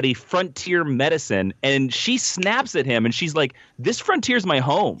study frontier medicine. And she snaps at him and she's like, this frontier's my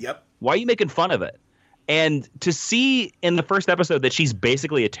home. Yep. Why are you making fun of it? And to see in the first episode that she's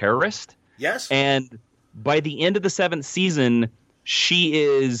basically a terrorist. Yes. And by the end of the 7th season, she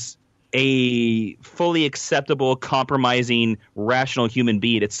is a fully acceptable, compromising, rational human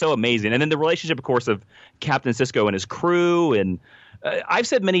being. It's so amazing. And then the relationship, of course, of Captain Sisko and his crew. And I've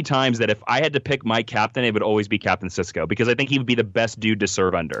said many times that if I had to pick my captain, it would always be Captain Sisko, because I think he would be the best dude to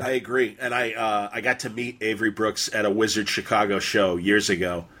serve under. I agree. And I got to meet Avery Brooks at a Wizard Chicago show years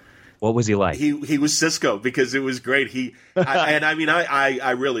ago. What was he like? He was Sisko, because it was great.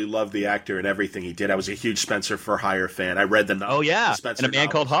 I really loved the actor and everything he did. I was a huge Spencer for Hire fan. I read the novel. Oh yeah, Spencer and A Man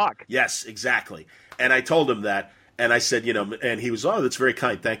novels. Called Hawk. Yes, exactly. And I told him that, and I said, and he was, oh, that's very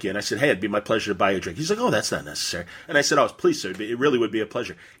kind, thank you. And I said, hey, it'd be my pleasure to buy you a drink. He's like, oh, that's not necessary. And I said, oh, please, sir, it really would be a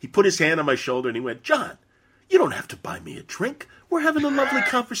pleasure. He put his hand on my shoulder and he went, John, you don't have to buy me a drink. We're having a lovely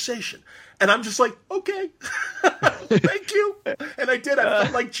conversation. And I'm just like, okay, thank you. And I did. I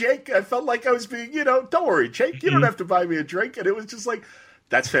felt like Jake. I felt like I was being, don't worry, Jake, you don't have to buy me a drink. And it was just like,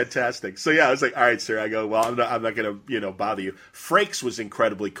 that's fantastic. So yeah, I was like, all right, sir. I go, well, I'm not going to, bother you. Frakes was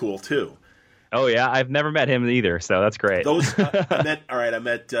incredibly cool too. Oh yeah, I've never met him either, so that's great. I met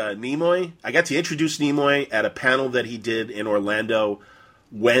Nimoy. I got to introduce Nimoy at a panel that he did in Orlando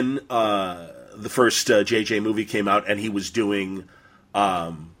when the first JJ movie came out, and he was doing,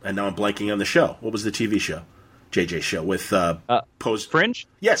 and now I'm blanking on the show. What was the TV show? JJ show with Pose. Fringe?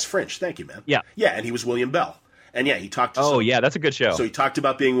 Yes, Fringe. Thank you, man. Yeah. Yeah, and he was William Bell. And yeah, he talked to yeah, that's a good show. So he talked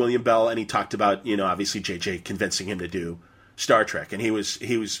about being William Bell, and he talked about, obviously JJ convincing him to do Star Trek, and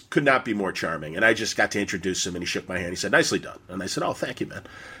he could not be more charming. And I just got to introduce him, and he shook my hand. He said, "Nicely done." And I said, "Oh, thank you, man."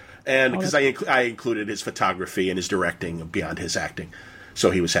 And because I included his photography and his directing beyond his acting,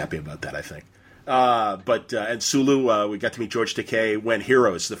 so he was happy about that, I think. And Sulu, we got to meet George Takei when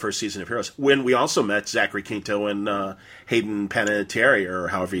Heroes, the first season of Heroes. When we also met Zachary Quinto and Hayden Panettiere, or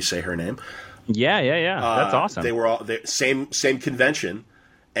however you say her name. Yeah. That's awesome. They were all same convention,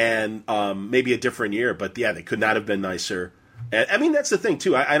 and maybe a different year, but yeah, they could not have been nicer. And I mean, that's the thing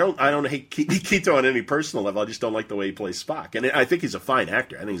too. I don't hate Quito on any personal level. I just don't like the way he plays Spock, and I think he's a fine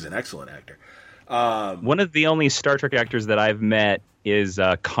actor. I think he's an excellent actor. One of the only Star Trek actors that I've met is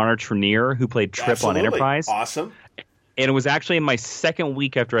Connor Trenier, who played Trip on Enterprise. Awesome. And it was actually in my second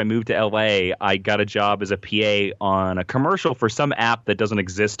week after I moved to LA, I got a job as a PA on a commercial for some app that doesn't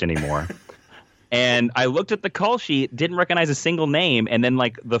exist anymore. And I looked at the call sheet, didn't recognize a single name, and then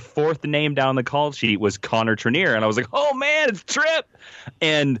like the fourth name down the call sheet was Connor Trenier, and I was like, "Oh man, it's Trip!"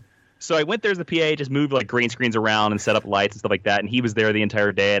 And so I went there as the PA, just moved like green screens around and set up lights and stuff like that. And he was there the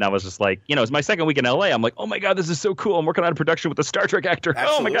entire day, and I was just like, it's my second week in LA. I'm like, "Oh my god, this is so cool! I'm working on a production with a Star Trek actor.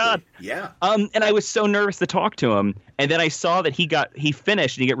 Absolutely. Oh my god!" Yeah. And I was so nervous to talk to him, and then I saw that he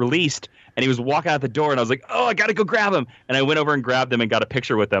finished and he got released. And he was walking out the door, and I was like, "Oh, I got to go grab him." And I went over and grabbed him and got a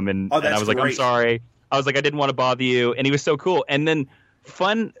picture with him. And I was like, great. "I'm sorry." I was like, "I didn't want to bother you." And he was so cool. And then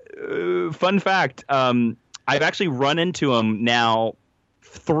fun fact, I've actually run into him now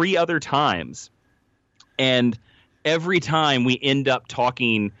 3 other times. And every time we end up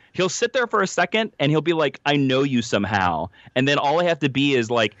talking, he'll sit there for a second, and he'll be like, "I know you somehow." And then all I have to be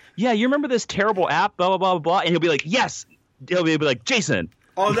is like, "Yeah, you remember this terrible app, blah, blah, blah, blah." And he'll be like, "Yes." He'll be like, "Jason."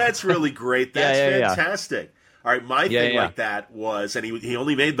 Oh, that's really great. That's fantastic. All right, my thing like that was, and he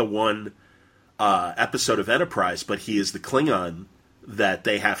only made the one episode of Enterprise, but he is the Klingon that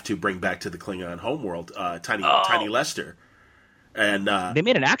they have to bring back to the Klingon homeworld, Tiny Lester. And they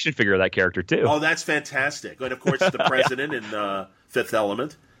made an action figure of that character, too. Oh, that's fantastic. And, of course, the president in Fifth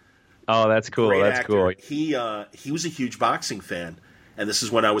Element. Oh, that's cool. Great That's actor. cool. He was a huge boxing fan. And this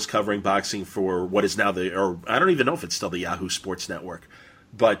is when I was covering boxing for what is now I don't even know if it's still the Yahoo Sports Network,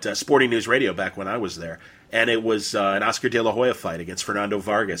 but Sporting News Radio back when I was there. And it was an Oscar De La Hoya fight against Fernando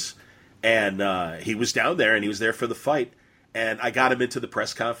Vargas. And he was down there, and he was there for the fight. And I got him into the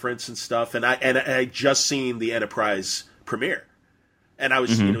press conference and stuff. And I just seen the Enterprise premiere. And I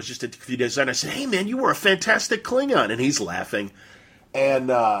was, it was just a few days later, and I said, "Hey, man, you were a fantastic Klingon." And he's laughing. And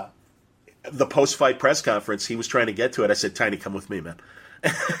the post-fight press conference, he was trying to get to it. I said, "Tiny, come with me, man."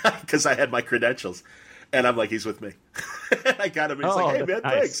 Because I had my credentials. And I'm like, he's with me. I got him. And he's like, hey, man,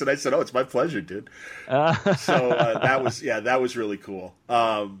 thanks. And I said, oh, it's my pleasure, dude. So that was really cool.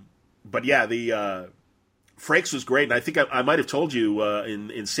 But yeah, the Frakes was great. And I think I might have told you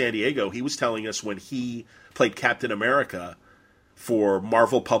in San Diego, he was telling us when he played Captain America for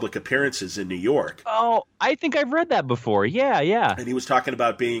Marvel Public Appearances in New York. Oh, I think I've read that before. Yeah. And he was talking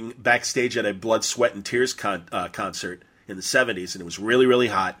about being backstage at a Blood, Sweat, and Tears concert in the 70s, and it was really, really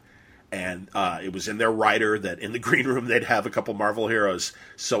hot. And it was in their writer that in the green room they'd have a couple Marvel heroes.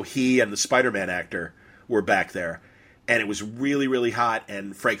 So he and the Spider-Man actor were back there. And it was really, really hot.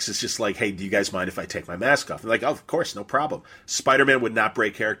 And Frakes is just like, hey, do you guys mind if I take my mask off? I'm like, oh, of course, no problem. Spider-Man would not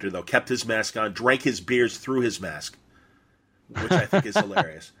break character, though. Kept his mask on, drank his beers through his mask, which I think is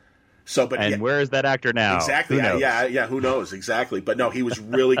hilarious. Where is that actor now? Exactly. Who knows? Exactly. But no, he was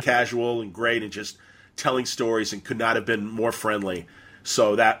really casual and great and just telling stories and could not have been more friendly.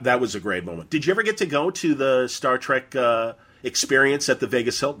 So that was a great moment. Did you ever get to go to the Star Trek experience at the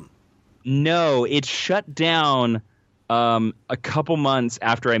Vegas Hilton? No, it shut down a couple months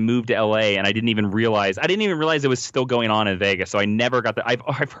after I moved to LA, and I didn't even realize it was still going on in Vegas. So I never got that.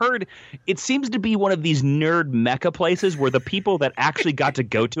 I've heard it seems to be one of these nerd mecca places where the people that actually got to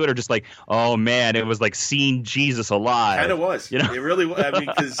go to it are just like, oh man, it was like seeing Jesus alive. Kind of was. You know? It really was. I mean,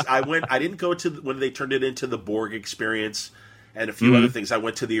 because I didn't go to when they turned it into the Borg experience and a few other things. I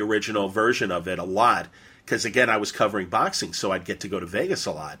went to the original version of it a lot because again, I was covering boxing, so I'd get to go to Vegas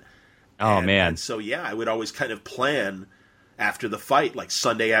a lot. And so, yeah, I would always kind of plan after the fight, like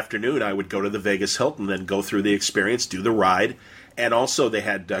Sunday afternoon, I would go to the Vegas Hilton, then go through the experience, do the ride. And also they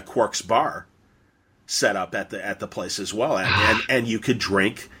had Quark's Bar set up at the place as well. And you could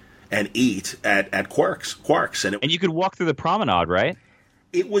drink and eat at Quark's. And you could walk through the promenade, right?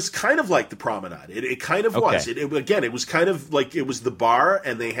 It was kind of like the promenade. It kind of was. It was kind of like it was the bar,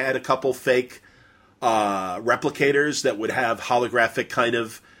 and they had a couple fake replicators that would have holographic kind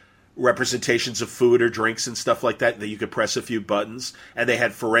of representations of food or drinks and stuff like that you could press a few buttons. And they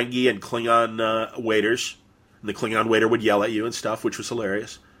had Ferengi and Klingon waiters. And the Klingon waiter would yell at you and stuff, which was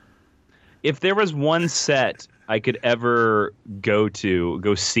hilarious. If there was one set I could ever go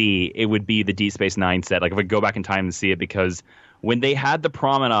see, it would be the Deep Space Nine set. Like if I go back in time and see it, because when they had the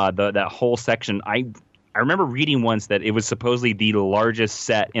promenade, that whole section, I remember reading once that it was supposedly the largest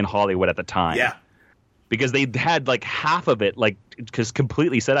set in Hollywood at the time. Yeah. Because they had like half of it just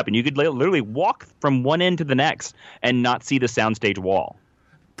completely set up, and you could literally walk from one end to the next and not see the soundstage wall.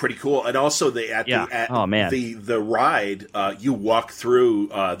 Pretty cool. And also the ride, you walk through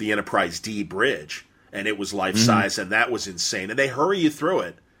the Enterprise D bridge, and it was life size, and that was insane. And they hurry you through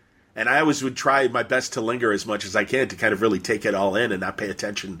it. And I always would try my best to linger as much as I can to kind of really take it all in and not pay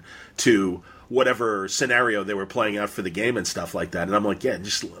attention to whatever scenario they were playing out for the game and stuff like that. And I'm like, yeah,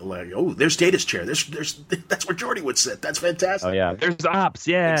 just like, oh, there's Data's chair. There's that's where Geordi would sit. That's fantastic. Oh yeah, there's Ops.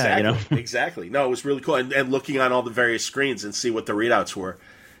 Yeah, exactly. Exactly. No, it was really cool. And looking on all the various screens and see what the readouts were.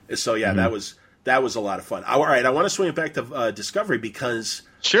 So yeah, that was a lot of fun. All right, I want to swing it back to Discovery because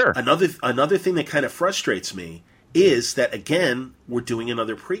sure. Another thing that kind of frustrates me is that again we're doing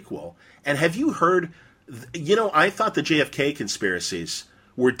another prequel. And have you heard? I thought the JFK conspiracies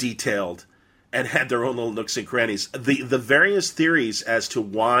were detailed and had their own little nooks and crannies. The various theories as to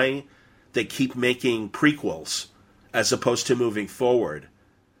why they keep making prequels as opposed to moving forward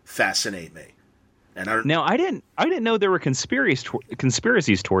fascinate me. And I didn't know there were conspiracies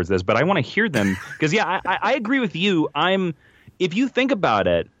towards this, but I want to hear them because I agree with you. If you think about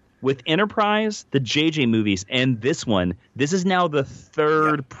it, with Enterprise, the JJ movies, and this one, this is now the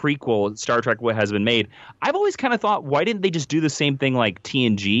third prequel Star Trek has been made. I've always kind of thought, why didn't they just do the same thing like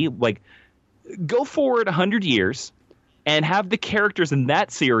TNG? Like, go forward 100 years and have the characters in that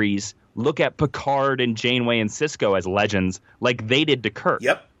series look at Picard and Janeway and Sisko as legends like they did to Kirk.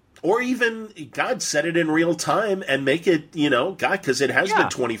 Yep. Or even, God, set it in real time and make it, because it has been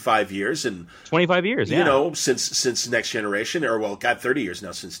 25 years. 25 years, since Next Generation, 30 years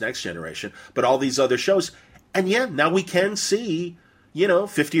now since Next Generation. But all these other shows. And now we can see,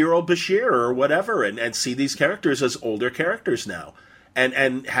 50-year-old Bashir or whatever and see these characters as older characters now.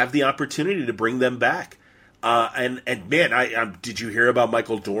 And have the opportunity to bring them back. And man, did you hear about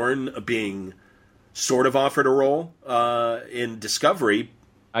Michael Dorn being sort of offered a role in Discovery?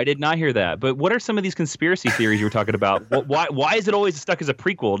 I did not hear that. But what are some of these conspiracy theories you were talking about? Why is it always stuck as a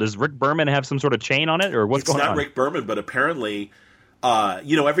prequel? Does Rick Berman have some sort of chain on it, or what's going on? It's not Rick Berman, but apparently,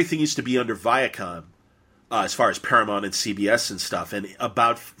 everything used to be under Viacom as far as Paramount and CBS and stuff. And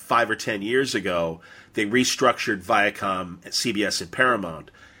about 5 or 10 years ago, they restructured Viacom, CBS, and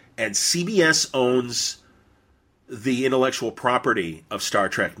Paramount. And CBS owns the intellectual property of Star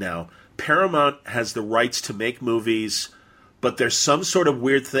Trek now. Paramount has the rights to make movies, but there's some sort of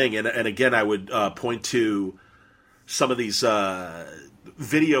weird thing. And again, I would point to some of these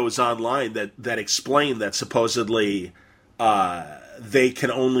videos online that explain that supposedly they can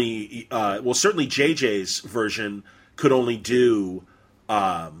only, certainly JJ's version could only do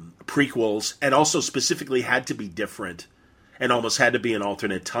prequels, and also specifically had to be different and almost had to be an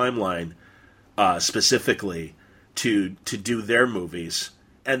alternate timeline specifically to do their movies.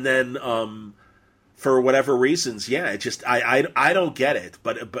 And then for whatever reasons, it just I don't get it,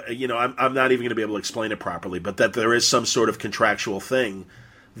 but I'm not even going to be able to explain it properly, but that there is some sort of contractual thing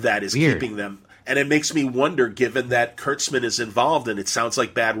that is Weird. keeping them. And it makes me wonder, given that Kurtzman is involved, and it sounds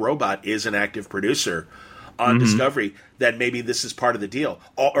like Bad Robot is an active producer on Discovery, that maybe this is part of the deal.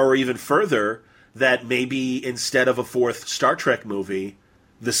 Or even further, that maybe instead of a fourth Star Trek movie,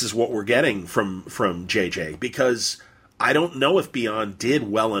 this is what we're getting from JJ. Because I don't know if Beyond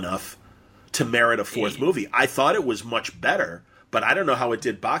did well enough to merit a fourth movie. I thought it was much better, but I don't know how it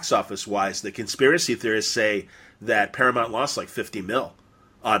did box office-wise. The conspiracy theorists say that Paramount lost like $50 million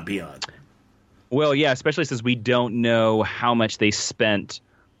on Beyond. Well, yeah, especially since we don't know how much they spent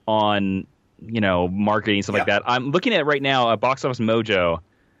on, marketing and stuff like that. I'm looking at right now, Box Office Mojo.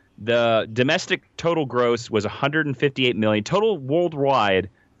 The domestic total gross was $158 million. Total worldwide,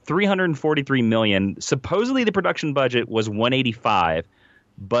 $343 million. Supposedly the production budget was $185,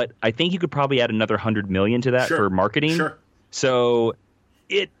 but I think you could probably add another $100 million to that for marketing. Sure. So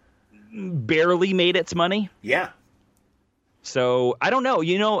it barely made its money. Yeah. So I don't know.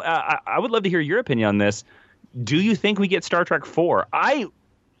 I would love to hear your opinion on this. Do you think we get Star Trek 4? I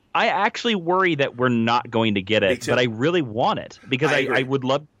actually worry that we're not going to get it, but I really want it because I would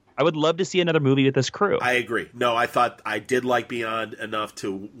love to see another movie with this crew. I agree. No, I thought I did like Beyond enough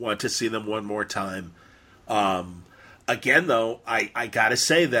to want to see them one more time. Again, though, I gotta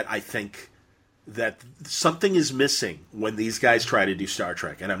say that I think that something is missing when these guys try to do Star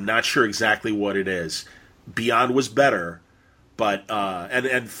Trek, and I'm not sure exactly what it is. Beyond was better. But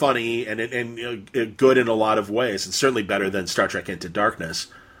and funny and good in a lot of ways, and certainly better than Star Trek Into Darkness.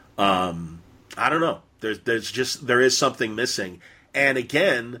 I don't know. There is something missing, and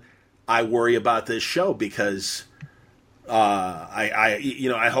again, I worry about this show because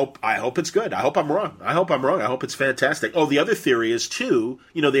I hope it's good. I hope I'm wrong. I hope it's fantastic. Oh, the other theory is too.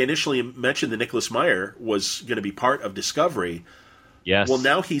 They initially mentioned that Nicholas Meyer was going to be part of Discovery. Yes. Well,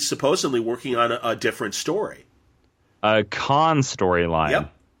 now he's supposedly working on a different story. A Khan storyline.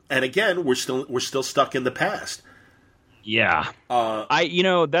 Yep. And again, we're still stuck in the past. Yeah.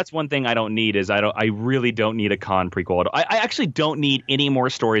 That's one thing I don't need is I really don't need a Khan prequel. I actually don't need any more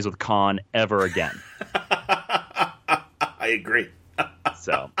stories with Khan ever again. I agree.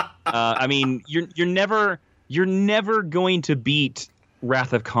 So, you're never going to beat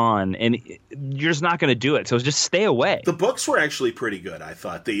Wrath of Khan, and you're just not going to do it. So just stay away. The books were actually pretty good, I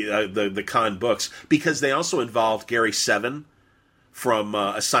thought, the Khan books, because they also involved Gary Seven from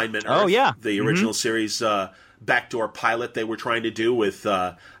Assignment Earth. Oh, yeah. The original series backdoor pilot they were trying to do with,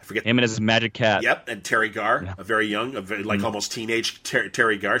 I forget. Him and his magic cat. Yep, and Terry Garr, a very young, almost teenage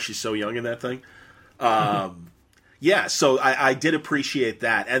Terry Garr. She's so young in that thing. Yeah, so I did appreciate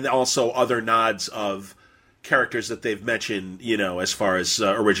that, and also other nods of characters that they've mentioned, as far as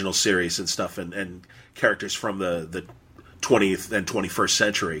original series and stuff, and characters from the 20th and 21st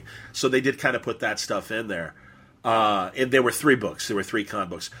century. So they did kind of put that stuff in there. And there were 3 books. There were 3 Khan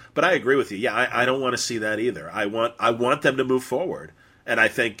books. But I agree with you. Yeah, I don't want to see that either. I want them to move forward. And I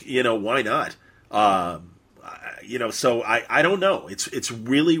think, why not? So I don't know. It's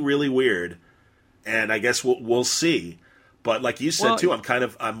really, really weird. And I guess we'll see. But like you said, too,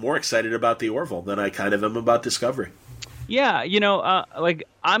 I'm more excited about the Orville than I kind of am about Discovery. Yeah,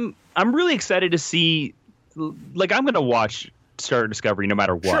 I'm really excited to see. I'm going to watch Star Discovery no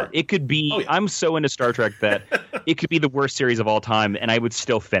matter what. Sure. It could be. I'm so into Star Trek that it could be the worst series of all time, and I would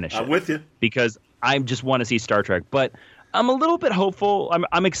still finish it. I'm with you because I just want to see Star Trek. But I'm a little bit hopeful.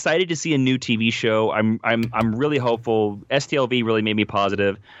 I'm excited to see a new TV show. I'm really hopeful. STLV really made me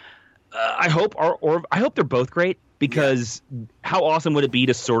positive. I hope they're both great. Because how awesome would it be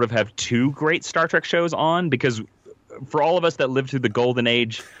to sort of have 2 great Star Trek shows on? Because for all of us that lived through the golden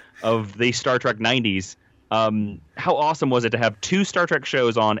age of the Star Trek 90s, how awesome was it to have 2 Star Trek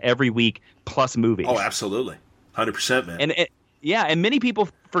shows on every week plus movies? Oh, absolutely. 100%, man. And many people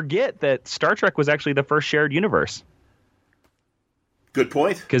forget that Star Trek was actually the first shared universe. Good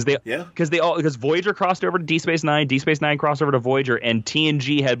point. Because Voyager crossed over to Deep Space Nine, Deep Space Nine crossed over to Voyager, and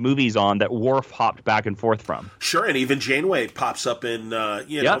TNG had movies on that Worf hopped back and forth from. Sure, and even Janeway pops up in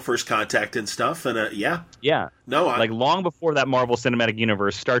First Contact and stuff, and yeah. No, long before that Marvel Cinematic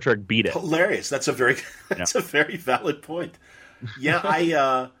Universe, Star Trek beat it. Hilarious. That's a very a very valid point. Yeah,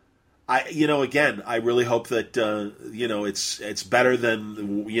 I again, I really hope that it's better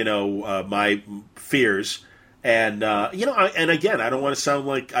than my fears. And and again, I don't want to sound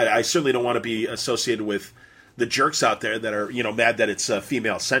like I certainly don't want to be associated with the jerks out there that are mad that it's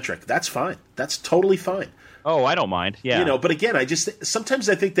female centric. That's fine. That's totally fine. Oh, I don't mind. Yeah, but again, sometimes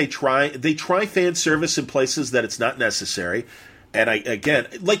I think they try fan service in places that it's not necessary. And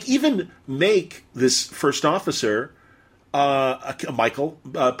even make this first officer, Michael,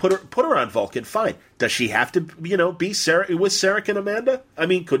 put her on Vulcan. Fine. Does she have to be with Sarek and Amanda? I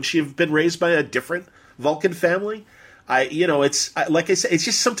mean, couldn't she have been raised by a different Vulcan family? It's like I said, it's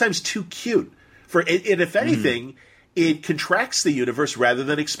just sometimes too cute for it. And if anything, it contracts the universe rather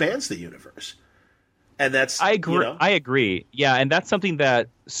than expands the universe. And that's I agree. Yeah, and that's something that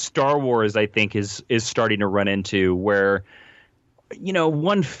Star Wars, I think, is starting to run into, where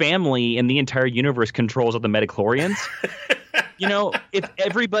one family in the entire universe controls all the midichlorians. If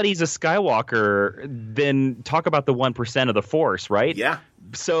everybody's a Skywalker, then talk about the 1% of the Force, right? Yeah.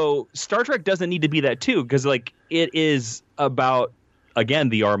 So Star Trek doesn't need to be that too, because it is about, again,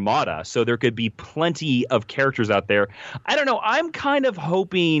 the Armada. So there could be plenty of characters out there. I don't know. I'm kind of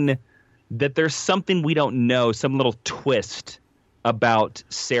hoping that there's something we don't know, some little twist about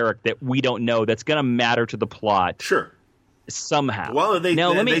Sarek that we don't know that's going to matter to the plot. Sure. Somehow. Well,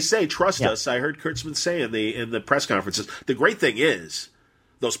 they say trust us. I heard Kurtzman say in the press conferences. The great thing is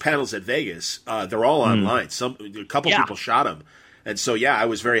those panels at Vegas. They're all online. A couple people shot them, and so I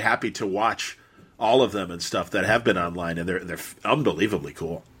was very happy to watch all of them and stuff that have been online, and they're unbelievably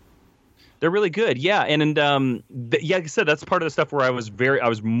cool. They're really good, and like I said, that's part of the stuff where I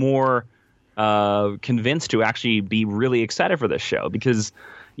was more convinced to actually be really excited for this show because.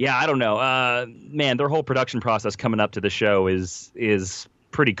 Yeah, I don't know. Man, their whole production process coming up to the show is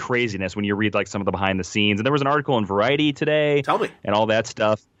pretty craziness when you read some of the behind the scenes. And there was an article in Variety today. Tell me. And all that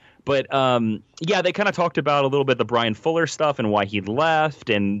stuff. But they kind of talked about a little bit the Brian Fuller stuff and why he left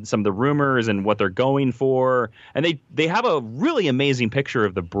and some of the rumors and what they're going for. And they have a really amazing picture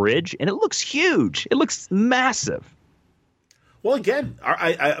of the bridge, and it looks huge. It looks massive. Well, again,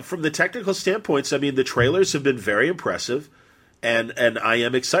 from the technical standpoints, I mean, the trailers have been very impressive. And I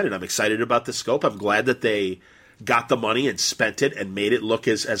am excited. I'm excited about the scope. I'm glad that they got the money and spent it and made it look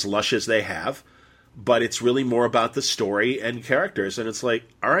as lush as they have. But it's really more about the story and characters. And it's like,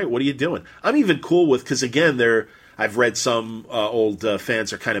 all right, what are you doing? I'm even cool with, because again, I've read some old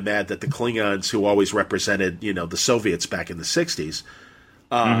fans are kind of mad that the Klingons, who always represented, the Soviets back in the 60s,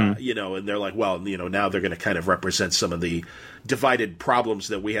 and they're like, well, now they're going to kind of represent some of the divided problems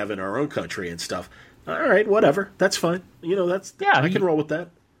that we have in our own country and stuff. All right, whatever. That's fine. I can roll with that.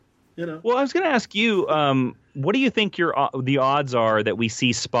 Well, I was going to ask you, what do you think the odds are that we see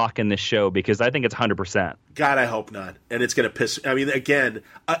Spock in this show? Because I think it's 100%. God, I hope not. And it's going to piss. I mean, again,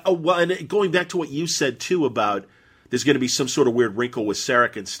 and going back to what you said too about there's going to be some sort of weird wrinkle with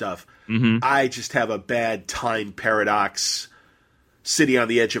Sarek and stuff. Mm-hmm. I just have a bad time paradox, city on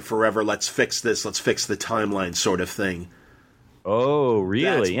the edge of forever. Let's fix this. Let's fix the timeline sort of thing. Oh,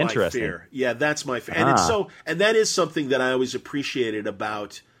 really? That's interesting. My fear. Yeah, that's my fear. And that is something that I always appreciated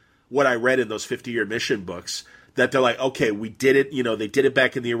about what I read in those 50-year mission books, that they're like, okay, we did it. They did it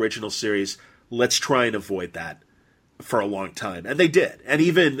back in the original series. Let's try and avoid that for a long time. And they did. And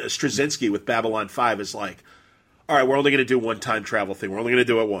even Straczynski with Babylon 5 is like, all right, we're only going to do one time travel thing. We're only going to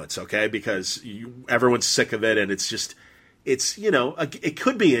do it once, okay? Because everyone's sick of it, and it's just, it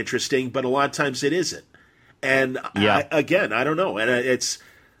could be interesting, but a lot of times it isn't. And I don't know. And it's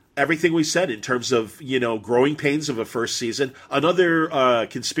everything we said in terms of, growing pains of a first season. Another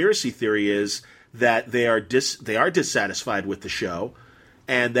conspiracy theory is that they are dissatisfied with the show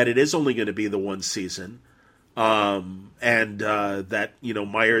and that it is only going to be the one season. And that,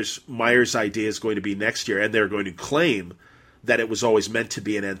 Meyer's idea is going to be next year. And they're going to claim that it was always meant to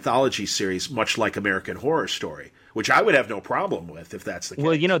be an anthology series, much like American Horror Story, which I would have no problem with if that's the case.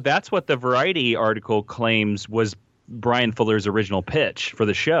 Well, that's what the Variety article claims was Brian Fuller's original pitch for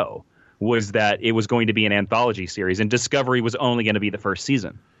the show, was that it was going to be an anthology series, and Discovery was only going to be the first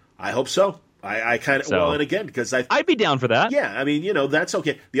season. I hope so. I kind of, well, and again, because I'd be down for that. Yeah, I mean, that's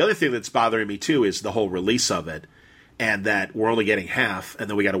okay. The other thing that's bothering me, too, is the whole release of it, and that we're only getting half, and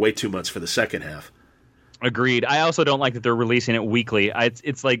then we got to wait 2 months for the second half. Agreed. I also don't like that they're releasing it weekly.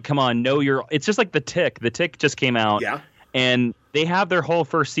 It's like, come on, it's just like The Tick. The Tick just came out. Yeah. and they have their whole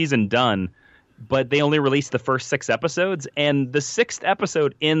first season done, but they only released the first 6 episodes, and the 6th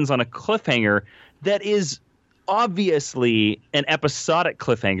episode ends on a cliffhanger that is obviously an episodic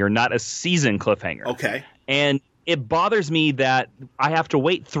cliffhanger, not a season cliffhanger. Okay. And it bothers me that I have to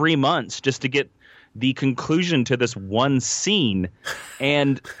wait 3 months just to get the conclusion to this one scene.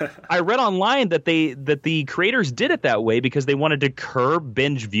 And I read online that the creators did it that way because they wanted to curb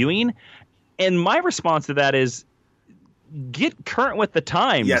binge viewing. And my response to that is, get current with the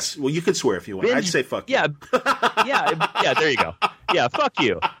times. Yes. Well, you can swear if you want. I'd say fuck you. Yeah, there you go. Yeah, fuck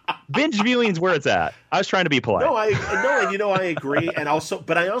you. Binge viewing's where it's at. I was trying to be polite. No, I agree. And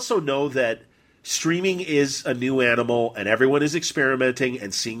but I also know that streaming is a new animal, and everyone is experimenting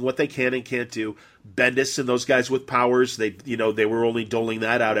and seeing what they can and can't do. Bendis and those guys with powers, they were only doling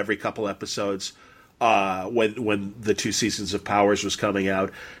that out every couple episodes when the 2 seasons of Powers was coming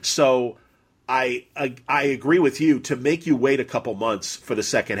out. So I agree with you. To make you wait a couple months for the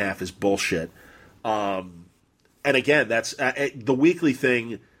second half is bullshit. And again, that's the weekly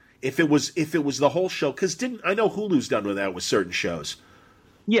thing. If it was the whole show, because I know Hulu's done with that with certain shows.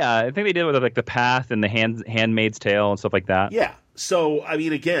 Yeah, I think they did it with like The Path and The Handmaid's Tale and stuff like that. Yeah. So, I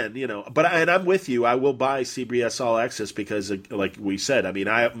mean, again, and I'm with you. I will buy CBS All Access because, like we said, I mean,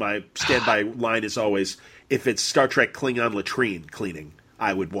 my standby line is always, if it's Star Trek Klingon latrine cleaning,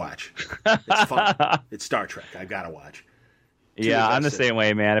 I would watch. It's fun. It's Star Trek. I gotta watch. Yeah, I'm the same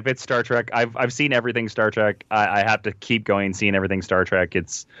way, man. If it's Star Trek, I've seen everything Star Trek. I have to keep going, seeing everything Star Trek.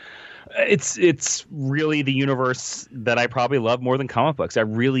 It's really the universe that I probably love more than comic books. I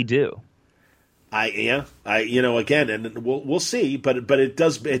really do. Again, and we'll see, but it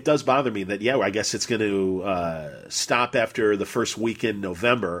does bother me that I guess it's going to stop after the first week in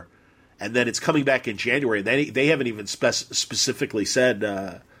November, and then it's coming back in January. They haven't even specifically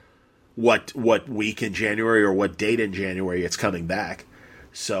said what week in January or what date in January it's coming back.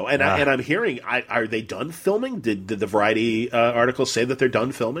 So, and I'm hearing, are they done filming? Did the Variety article say that they're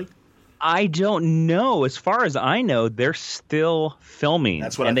done filming? I don't know. As far as I know, they're still filming.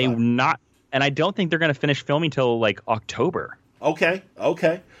 That's what I thought. And I don't think they're going to finish filming till like October. Okay.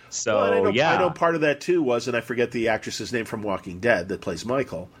 So, I know part of that too was, and I forget the actress's name from Walking Dead that plays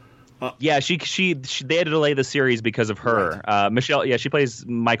Michael. They had to delay the series because of her. Right. Michelle, she plays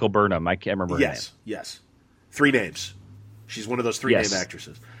Michael Burnham. I can't remember her name. Yes. 3 names. She's one of those 3-name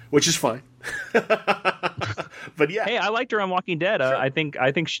actresses, which is fine. But yeah. Hey, I liked her on Walking Dead. Sure. I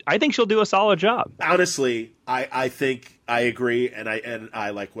think she'll do a solid job. Honestly, I think I agree, and I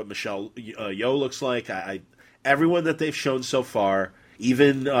like what Michelle Yeoh looks like. Everyone that they've shown so far,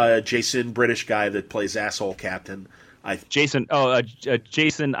 even Jason, British guy that plays asshole captain. Jason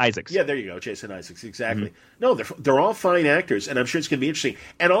Isaacs. Yeah, there you go, Jason Isaacs, exactly. Mm-hmm. No, they're all fine actors, and I'm sure it's going to be interesting.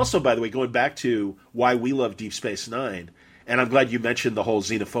 And also, by the way, going back to why we love Deep Space Nine, and I'm glad you mentioned the whole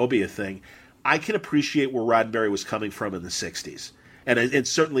xenophobia thing. I can appreciate where Roddenberry was coming from in the 60s. And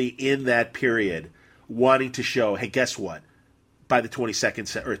certainly in that period, wanting to show, hey, guess what? By the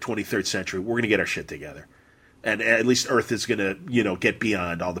 22nd or 23rd century, we're going to get our shit together. And at least Earth is going to, get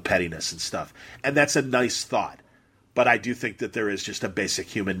beyond all the pettiness and stuff. And that's a nice thought. But I do think that there is just a basic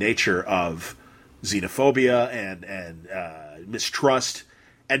human nature of xenophobia and mistrust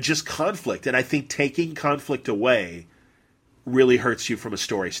and just conflict. And I think taking conflict away really hurts you from a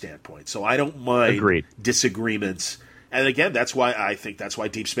story standpoint. So I don't mind disagreements. And again, that's why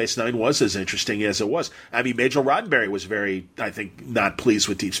Deep Space Nine was as interesting as it was. I mean, Major Roddenberry was very, I think, not pleased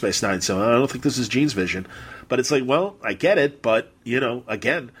with Deep Space Nine, so I don't think this is Gene's vision. But it's like, well, I get it, but,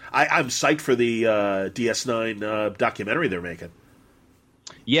 again, I'm psyched for the DS9 documentary they're making.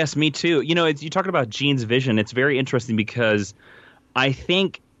 Yes, me too. You talked about Gene's vision. It's very interesting because I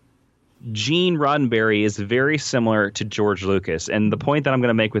think Gene Roddenberry is very similar to George Lucas. And the point that I'm going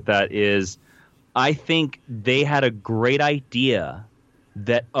to make with that is I think they had a great idea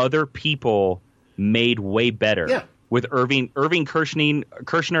that other people made way better. Yeah. With Irving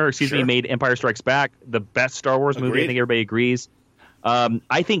Kirshner, made Empire Strikes Back the best Star Wars movie. I think everybody agrees.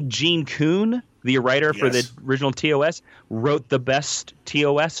 I think Gene Kuhn, the writer for the original TOS, wrote the best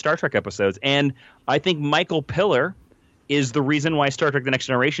TOS Star Trek episodes. And I think Michael Piller is the reason why Star Trek The Next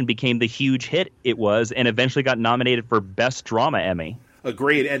Generation became the huge hit it was and eventually got nominated for Best Drama Emmy.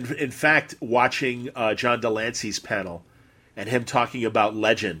 Agreed. And in fact, watching John Delancey's panel and him talking about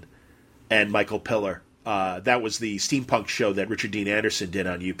Legend and Michael Piller, that was the steampunk show that Richard Dean Anderson did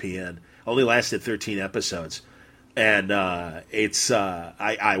on UPN. Only lasted 13 episodes. And I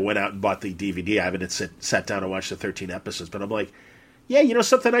went out and bought the DVD. I haven't sat down and watched the 13 episodes, but I'm like, yeah,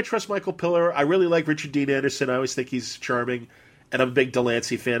 something, I trust Michael Piller. I really like Richard Dean Anderson. I always think he's charming. And I'm a big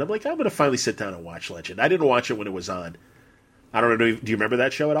Delancey fan. I'm like, I'm going to finally sit down and watch Legend. I didn't watch it when it was on. I don't know. Do you remember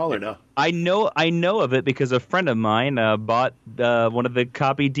that show at all or no? I know of it because a friend of mine bought one of the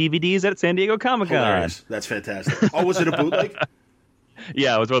copied DVDs at San Diego Comic-Con. Hilarious. That's fantastic. Oh, was it a bootleg?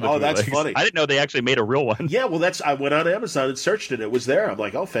 Yeah, it was one of the bootlegs. That's funny. I didn't know they actually made a real one. Yeah, well, I went on Amazon and searched it. It was there. I'm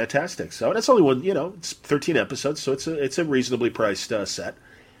like, oh, fantastic. So that's only one, it's 13 episodes, so it's a reasonably priced set.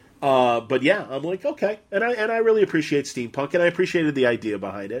 But yeah, I'm like, okay. And I really appreciate steampunk, and I appreciated the idea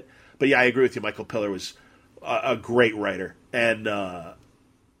behind it. But yeah, I agree with you. Michael Piller was a great writer. And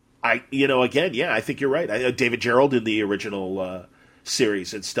I think you're right. David Gerald in the original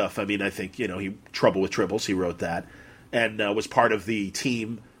series and stuff. I mean, I think, Trouble with Tribbles, he wrote that. And was part of the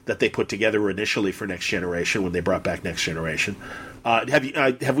team that they put together initially for Next Generation when they brought back Next Generation.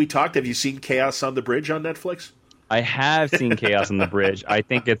 Have we talked? Have you seen Chaos on the Bridge on Netflix? I have seen Chaos on the Bridge. I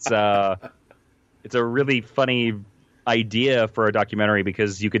think it's a really funny idea for a documentary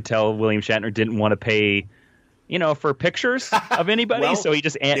because you could tell William Shatner didn't want to pay, for pictures of anybody, well, so he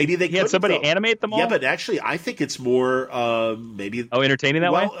just he had somebody animate them all. Yeah, but actually, I think it's more entertaining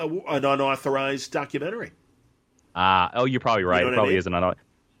that way. An unauthorized documentary. You're probably right. It probably isn't on.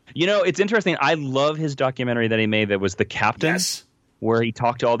 It's interesting. I love his documentary that he made that was The Captain, where he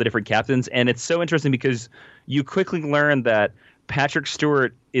talked to all the different captains. And it's so interesting because you quickly learn that Patrick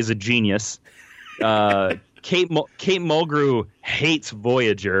Stewart is a genius. Kate Mulgrew hates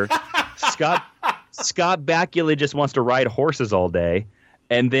Voyager. Scott Bakula just wants to ride horses all day.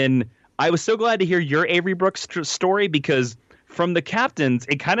 And then I was so glad to hear your Avery Brooks story because from the captains,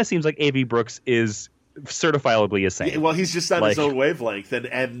 it kind of seems like Avery Brooks is certifiably insane. Yeah, well, he's just on his own wavelength,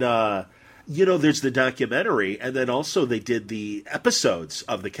 and there's the documentary, and then also they did the episodes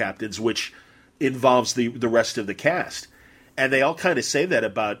of the captains, which involves the rest of the cast, and they all kind of say that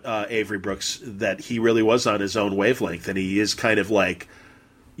about Avery Brooks, that he really was on his own wavelength, and he is kind of like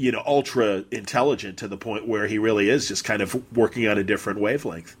ultra intelligent to the point where he really is just kind of working on a different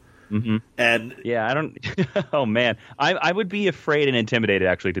wavelength. Mm-hmm. And yeah, I don't. Oh man, I would be afraid and intimidated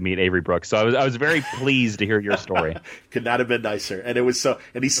actually to meet Avery Brooks. So I was very pleased to hear your story. Could not have been nicer. And it was so.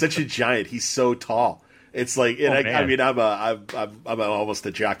 And he's such a giant. He's so tall. It's like, I'm almost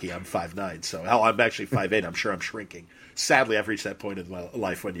a jockey. I'm 5'9", so I'm actually 5'8". I'm sure I'm shrinking. Sadly, I've reached that point in my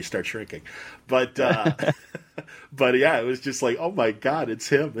life when you start shrinking. But but yeah, it was just like, oh my God, it's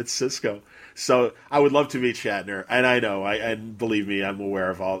him. It's Cisco. So I would love to meet Shatner, and I know, and believe me, I'm aware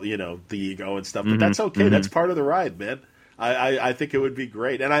of all the ego and stuff, but that's okay. That's part of the ride, man. I think it would be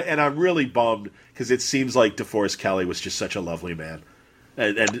great, and I'm really bummed because it seems like DeForest Kelley was just such a lovely man,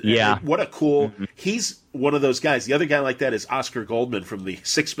 and what a cool. He's one of those guys. The other guy like that is Oscar Goldman from the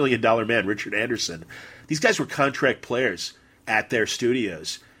 $6 Million Man, Richard Anderson. These guys were contract players at their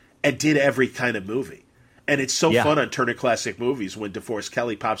studios and did every kind of movie. And it's so fun on Turner Classic Movies when DeForest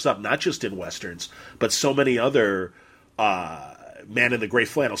Kelley pops up, not just in Westerns, but so many other Man in the Gray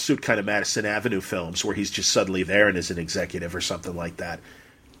Flannel Suit kind of Madison Avenue films where he's just suddenly there and is an executive or something like that.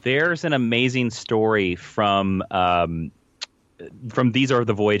 There's an amazing story from These Are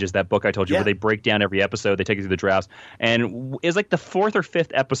the Voyages, that book I told you, where they break down every episode, they take you through the drafts. And it's like the 4th or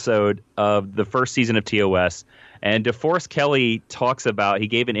 5th episode of the first season of TOS. And DeForest Kelley talks about, he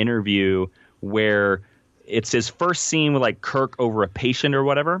gave an interview where it's his first scene with like Kirk over a patient or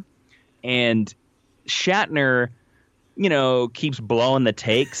whatever. And Shatner, keeps blowing the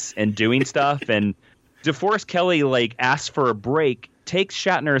takes and doing stuff. And DeForest Kelley like asks for a break, takes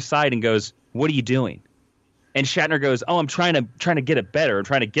Shatner aside and goes, "What are you doing?" And Shatner goes, "Oh, I'm trying to get it better. I'm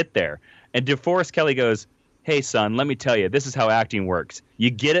trying to get there." And DeForest Kelley goes, "Hey, son, let me tell you, this is how acting works. You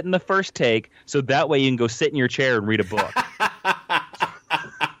get it in the first take, so that way you can go sit in your chair and read a book."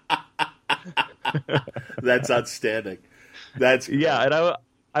 That's outstanding. That's great. Yeah, and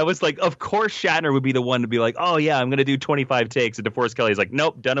I was like, of course Shatner would be the one to be like, "Oh yeah, I'm going to do 25 takes," and DeForest Kelley's like,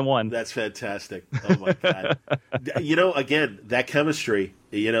 "Nope, done in one." That's fantastic. Oh my God. Again, that chemistry.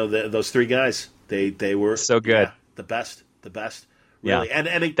 Those three guys. They were so good. Yeah, the best. Really. Yeah.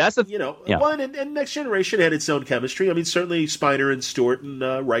 And that's and Next Generation had its own chemistry. I mean, certainly Spiner and Stewart and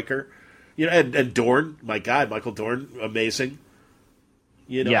Riker, and Dorn. My God, Michael Dorn, amazing.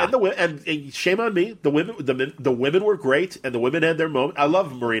 And shame on me. The women were great, and the women had their moment. I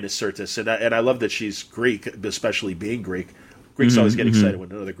love Marina Sirtis, and I love that she's Greek, especially being Greek. Greeks always get excited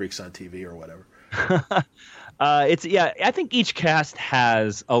when another Greek's on TV or whatever. I think each cast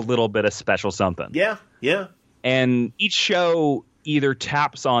has a little bit of special something. Yeah. And each show either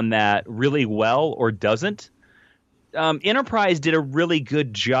taps on that really well or doesn't. Enterprise did a really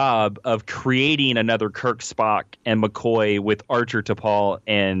good job of creating another Kirk, Spock, and McCoy with Archer, T'Pol,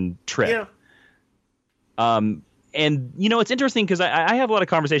 and Trip. Yeah. And it's interesting because I have a lot of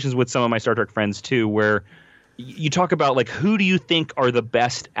conversations with some of my Star Trek friends too, where you talk about like who do you think are the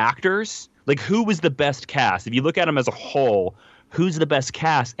best actors? Like who was the best cast? If you look at them as a whole, who's the best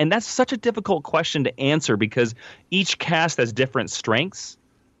cast? And that's such a difficult question to answer because each cast has different strengths.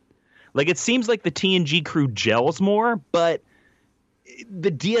 Like it seems like the TNG crew gels more, but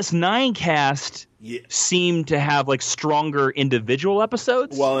the DS9 cast seemed to have like stronger individual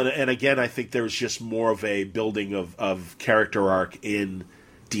episodes. Well, and again, I think there was just more of a building of character arc in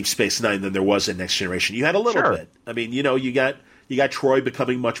Deep Space Nine than there was in Next Generation. You had a little bit. I mean, you know, you got Troy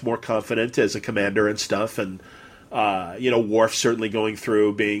becoming much more confident as a commander and stuff, and you know, Worf certainly going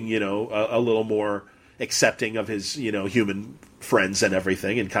through being, you know, a little more accepting of his, you know, human friends and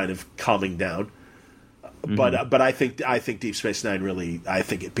everything, and kind of calming down. But I think Deep Space Nine really, I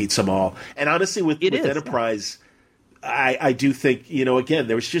think it beats them all. And honestly, with Enterprise, I do think, you know, again,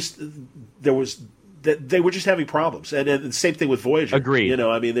 they were just having problems, and the same thing with Voyager. Agreed. You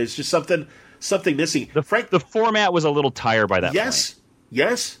know, I mean, there's just something missing. The format was a little tired by that point.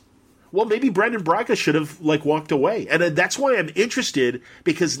 Yes. Well, maybe Brendan Braga should have like walked away, and that's why I'm interested,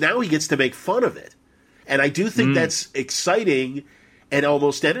 because now he gets to make fun of it, and I do think that's exciting and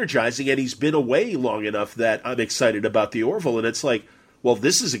almost energizing, and he's been away long enough that I'm excited about the Orville, and it's like, well,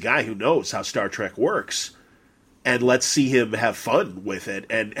 this is a guy who knows how Star Trek works, and let's see him have fun with it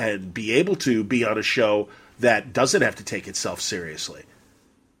and be able to be on a show that doesn't have to take itself seriously.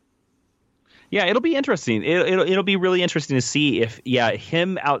 Yeah, it'll be interesting. It'll be really interesting to see if,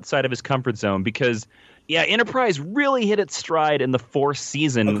 him outside of his comfort zone, because, Enterprise really hit its stride in the fourth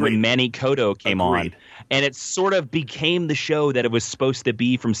season when Manny Koto came on. And it sort of became the show that it was supposed to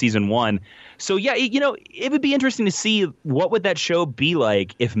be from season one. So, it would be interesting to see what would that show be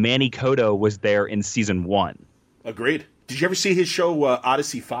like if Manny Koto was there in season one. Agreed. Did you ever see his show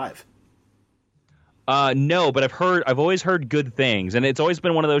Odyssey 5? No, but I've always heard good things, and it's always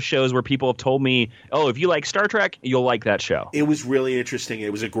been one of those shows where people have told me, "Oh, if you like Star Trek, you'll like that show." It was really interesting.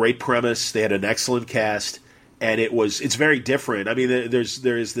 It was a great premise. They had an excellent cast, and it's very different. I mean, there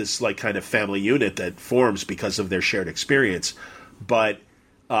is this like kind of family unit that forms because of their shared experience, but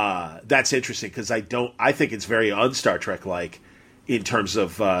that's interesting because I think it's very un-Star Trek like in terms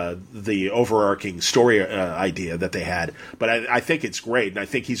of the overarching story idea that they had. But I think it's great, and I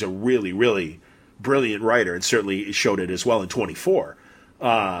think he's a really, really brilliant writer, and certainly showed it as well in 24.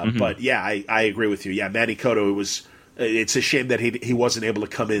 But I agree with you. Yeah, Manny Koto, it's a shame that he wasn't able to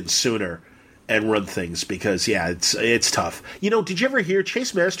come in sooner and run things, because it's tough. You know, did you ever hear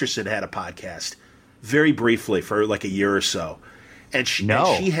Chase Masterson had a podcast very briefly for like a year or so, and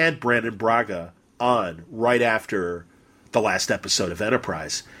she had Brandon Braga on right after the last episode of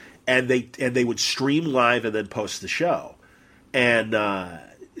Enterprise, and they would stream live and then post the show, and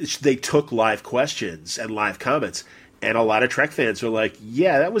they took live questions and live comments, and a lot of Trek fans were like,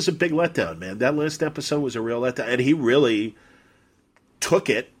 yeah, that was a big letdown, man. That last episode was a real letdown. And he really took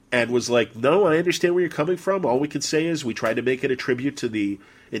it and was like, no, I understand where you're coming from. All we can say is we tried to make it a tribute to the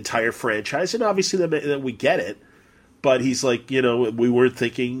entire franchise, and obviously that we get it. But he's like, you know, we weren't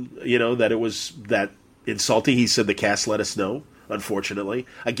thinking, you know, that it was that insulting. He said the cast let us know, unfortunately.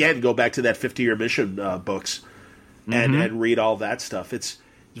 Again, go back to that 50-year mission books and read all that stuff. It's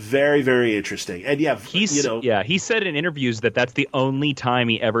very, very interesting. And he said in interviews that that's the only time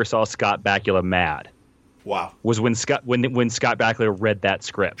he ever saw Scott Bakula mad. Wow. Was when Scott Bakula read that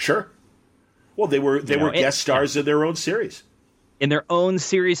script. Sure. Well, they were guest stars in their own series. In their own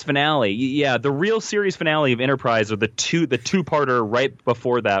series finale. Yeah, the real series finale of Enterprise are the two-parter right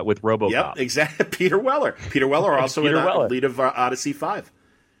before that with RoboCop. Yep, exactly. Peter Weller also in lead of Odyssey 5.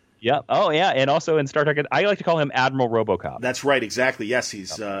 Yeah. Oh, yeah. And also in Star Trek, I like to call him Admiral RoboCop. That's right. Exactly. Yes,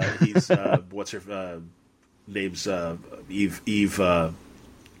 he's what's her name's Eve.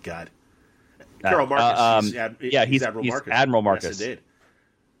 God, Carol Marcus. He's Admiral Marcus. He's Admiral Marcus. Yes, indeed.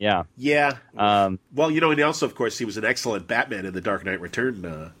 Yeah. Yeah. Well, you know, and also, of course, he was an excellent Batman in The Dark Knight Return.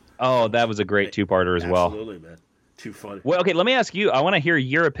 That was a great two-parter as well. Absolutely, man. Too funny. Well, okay, let me ask you. I want to hear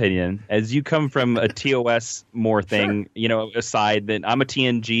your opinion, as you come from a TOS more thing, you know, aside that I'm a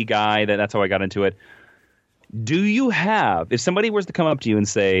TNG guy, that's how I got into it. Do you have, if somebody was to come up to you and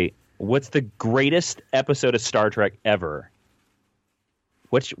say, what's the greatest episode of Star Trek ever?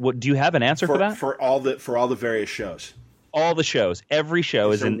 What do you have an answer for that? For all the various shows. All the shows. Every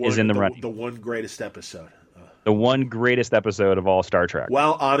show is in the running. The one greatest episode. The one greatest episode of all Star Trek.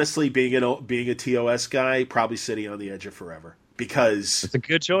 Well, honestly, being a TOS guy, probably sitting on the edge of Forever, because it's a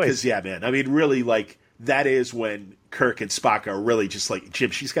good choice. Because man, I mean, really, like that is when Kirk and Spock are really just like,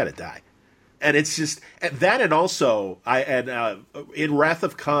 Jim, she's got to die, and it's just that, and also in Wrath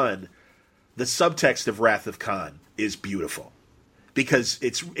of Khan, the subtext of Wrath of Khan is beautiful, because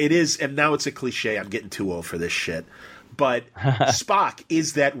it is, and now it's a cliche. I'm getting too old for this shit. But Spock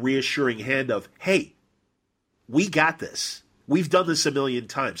is that reassuring hand of, hey, we got this. We've done this a million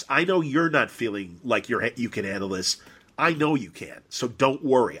times. I know you're not feeling like you can handle this. I know you can. So don't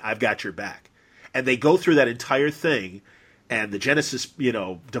worry. I've got your back. And they go through that entire thing, and the Genesis,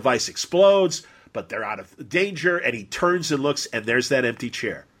 device explodes, but they're out of danger, and he turns and looks, and there's that empty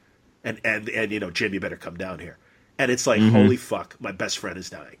chair. And Jim, you better come down here. And it's like, holy fuck, my best friend is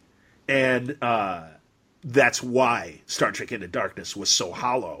dying. And that's why Star Trek Into Darkness was so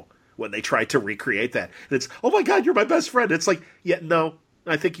hollow when they tried to recreate that. And it's, oh my God, you're my best friend. It's like, yeah, no,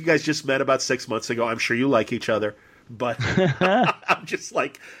 I think you guys just met about 6 months ago. I'm sure you like each other. But I'm just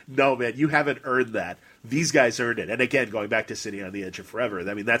like, no, man, you haven't earned that. These guys earned it. And again, going back to Sitting on the Edge of Forever,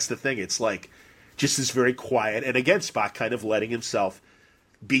 I mean, that's the thing. It's like just this very quiet. And again, Spock kind of letting himself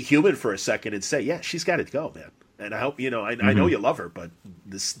be human for a second and say, yeah, she's got to go, man. And I hope, I know you love her, but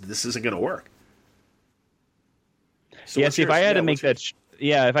this isn't going to work. So if I had to make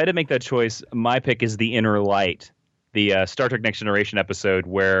that choice, my pick is The Inner Light, the Star Trek Next Generation episode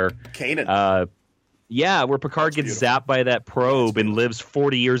where Kanan. Where Picard gets zapped by that probe and lives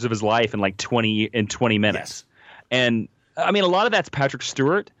 40 years of his life in 20 minutes. Yes. And I mean, a lot of that's Patrick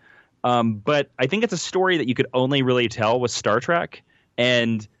Stewart, but I think it's a story that you could only really tell with Star Trek.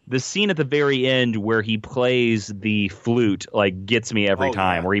 And the scene at the very end where he plays the flute gets me every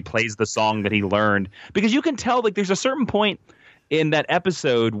time. Where he plays the song that he learned, because you can tell there's a certain point in that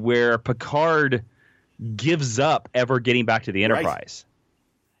episode where Picard gives up ever getting back to the Enterprise. Right.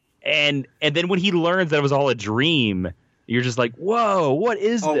 And then when he learns that it was all a dream, you're just like, whoa, what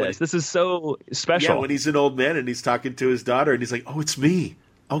is this? This is so special. Yeah, when he's an old man and he's talking to his daughter and he's like, oh, it's me.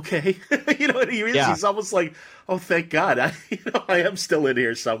 Okay. And he's almost like, oh, thank God. I am still in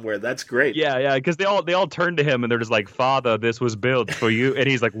here somewhere. That's great. Yeah, because they all turn to him and they're just like, Father, this was built for you. And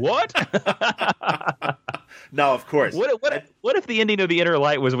he's like, what? No, of course. What if the ending of The Inner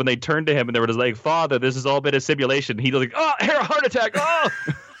Light was when they turned to him and they were just like, Father, this has all been a simulation. He's like, oh, heart attack. Oh.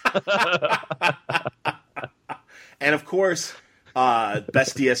 And of course,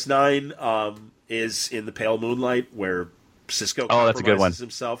 best DS9 is in The Pale Moonlight, where Sisko compromises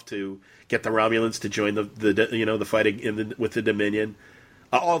himself to get the Romulans to join the fighting with the Dominion.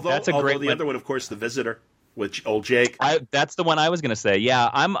 Although the other one, of course, The Visitor with old Jake. That's the one I was going to say. Yeah,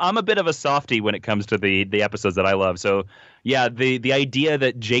 I'm a bit of a softie when it comes to the episodes that I love. So yeah, the idea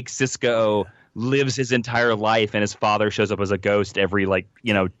that Jake Sisko lives his entire life and his father shows up as a ghost every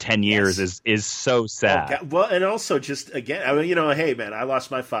 10 years is so sad. Oh, well, and also just again, I mean, hey man, I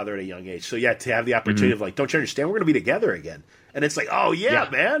lost my father at a young age, so yeah, to have the opportunity of don't you understand, we're going to be together again, and it's like, oh yeah.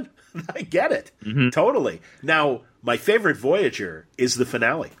 Man, I get it totally. Now, my favorite Voyager is the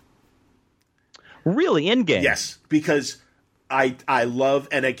finale. Really, Endgame? Yes, because I love,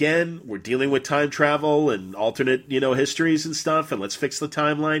 and again, we're dealing with time travel and alternate histories and stuff, and let's fix the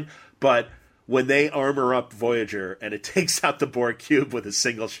timeline, but when they armor up Voyager and it takes out the Borg cube with a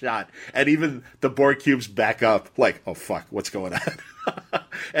single shot, and even the Borg cubes back up, like, oh fuck, what's going on?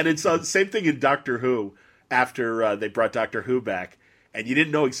 And it's the same thing in Doctor Who after they brought Doctor Who back, and you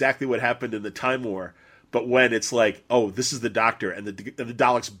didn't know exactly what happened in the Time War, but when it's like, oh, this is the Doctor, and the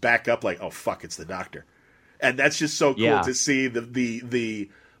Daleks back up, like, oh fuck, it's the Doctor, and that's just so cool to see the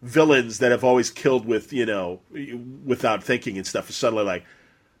villains that have always killed with without thinking and stuff is suddenly like,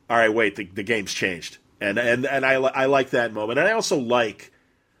 all right, wait, the game's changed. And I like that moment. And I also like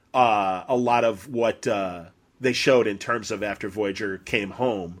a lot of what they showed in terms of after Voyager came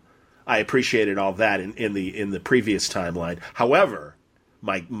home. I appreciated all that in the previous timeline. However,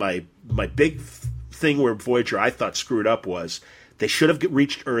 my big thing where Voyager I thought screwed up was they should have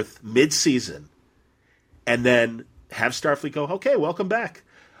reached Earth mid-season and then have Starfleet go, okay, welcome back.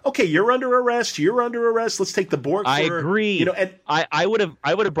 Okay, you're under arrest. Let's take the Borg. I agree. And I would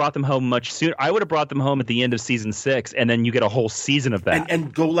have brought them home much sooner. I would have brought them home at the end of season 6, and then you get a whole season of that.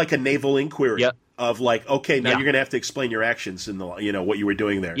 And go like a naval inquiry of okay, now you're going to have to explain your actions in the what you were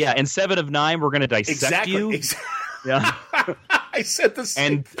doing there. Yeah, in 7 of 9, we're going to dissect you. Exactly. Yeah. I said the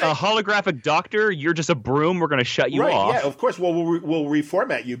same thing. A holographic doctor, you're just a broom. We're going to shut you off. Yeah, of course. Well, we'll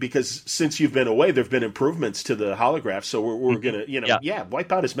reformat you because since you've been away, there have been improvements to the holograph. So we're going to,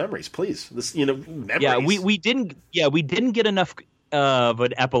 wipe out his memories, please. This, memories. Yeah, we didn't get enough of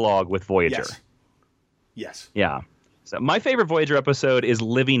an epilogue with Voyager. Yes. Yeah. So my favorite Voyager episode is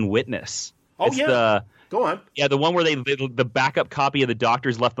Living Witness. Oh, it's go on. Yeah, the one where the backup copy of the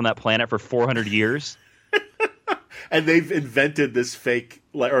Doctor's left on that planet for 400 years. And they've invented this fake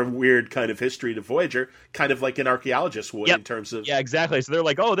or weird kind of history to Voyager, kind of like an archaeologist would in terms of... Yeah, exactly. So they're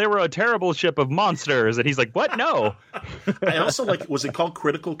like, oh, they were a terrible ship of monsters. And he's like, what? No. I also like, was it called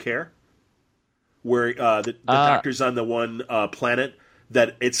Critical Care? Where the doctor's on the one planet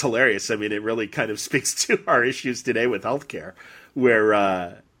that it's hilarious. I mean, it really kind of speaks to our issues today with healthcare,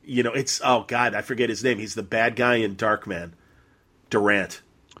 where, it's, oh God, I forget his name. He's the bad guy in Darkman. Durant.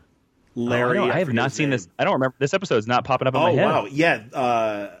 Larry. I have not seen this. I don't remember. This episode's not popping up in my head. Oh, wow.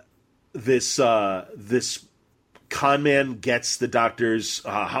 Yeah. This con man gets the doctor's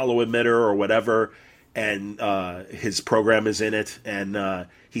hollow emitter or whatever, and his program is in it, and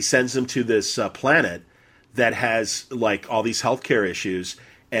he sends him to this planet that has like all these healthcare issues,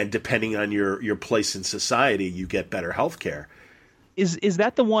 and depending on your place in society, you get better healthcare. Is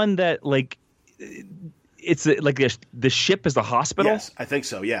that the one that like it's like the ship is a hospital? Yes, I think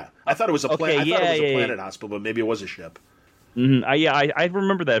so. Yeah, I thought it was a planet. I thought it was a planet hospital, but maybe it was a ship. Mm-hmm. I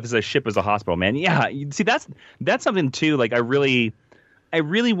remember that as a ship as a hospital, man. Yeah, see that's something too. Like I really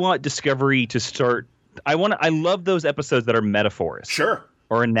want Discovery to start. I love those episodes that are metaphors. Sure.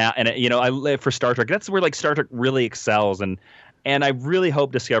 Or now, and I live for Star Trek. That's where like Star Trek really excels, and I really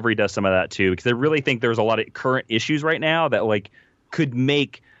hope Discovery does some of that too, because I really think there's a lot of current issues right now that like could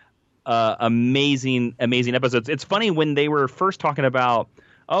make amazing episodes. It's funny when they were first talking about,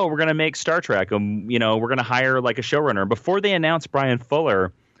 oh, we're gonna make Star Trek, we're gonna hire like a showrunner. Before they announced Brian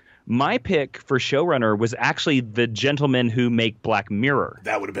Fuller, my pick for showrunner was actually the gentlemen who make Black Mirror.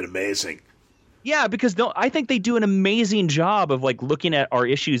 That would have been amazing. Yeah, because I think they do an amazing job of like looking at our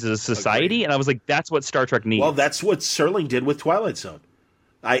issues as a society, Agreed. And I was like, that's what Star Trek needs. Well, that's what Serling did with Twilight Zone.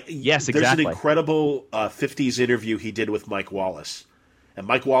 Yes, exactly. There's an incredible 50s interview he did with Mike Wallace, and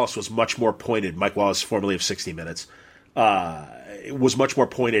Mike Wallace was much more pointed. Mike Wallace, formerly of 60 Minutes, was much more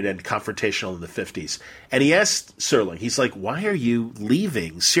pointed and confrontational in the 50s. And he asked Serling, he's like, why are you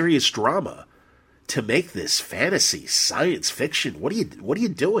leaving serious drama to make this fantasy science fiction? What are you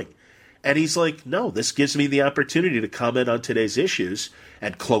doing? And he's like, no, this gives me the opportunity to comment on today's issues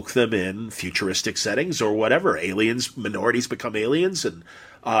and cloak them in futuristic settings or whatever. Aliens, minorities become aliens, and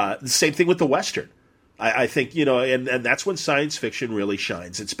the same thing with the Western. I think, and that's when science fiction really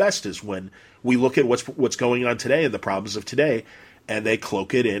shines its best, is when we look at what's going on today and the problems of today, and they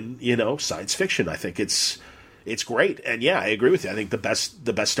cloak it in, science fiction. I think it's great. And yeah, I agree with you. I think the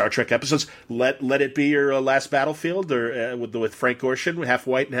best Star Trek episodes, let it be your Last Battlefield, or with Frank Gorshin, half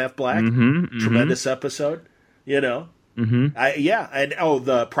white and half black. Tremendous episode, Mm-hmm. And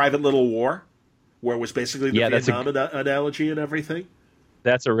the Private Little War, where it was basically the Vietnam analogy and everything.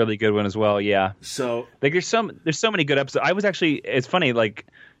 That's a really good one as well. Yeah. So like there's so many good episodes. I was actually, it's funny, like,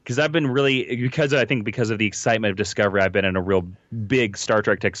 because I've been because of the excitement of Discovery, I've been in a real big Star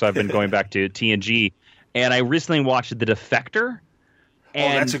Trek tick. So I've been going back to TNG. And I recently watched The Defector.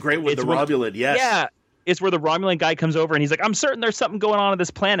 And that's a great one. The Romulan, yes. Yeah. It's where the Romulan guy comes over and he's like, I'm certain there's something going on this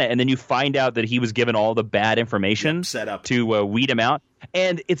planet. And then you find out that he was given all the bad information set up to weed him out.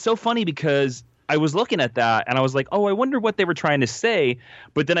 And it's so funny because I was looking at that and I was like, oh, I wonder what they were trying to say.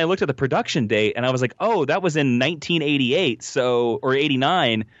 But then I looked at the production date and I was like, oh, that was in 1988 or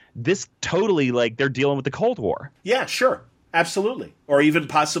 89. This totally, like, they're dealing with the Cold War. Yeah, sure. Absolutely. Or even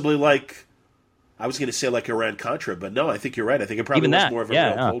possibly like, I was going to say like Iran-Contra, but no, I think you're right. I think it probably was more of a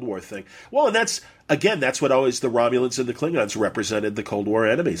real Cold War thing. Well, and that's what always the Romulans and the Klingons represented, the Cold War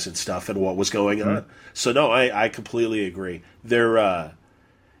enemies and stuff and what was going on. So no, I completely agree. They're, I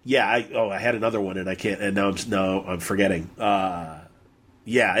had another one and I can't, and now I'm forgetting.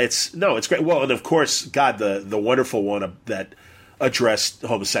 It's great. Well, and of course, God, the wonderful one that addressed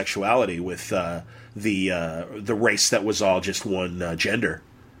homosexuality with the race that was all just one gender.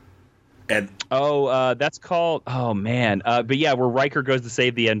 And that's called, oh man, but yeah, where Riker goes to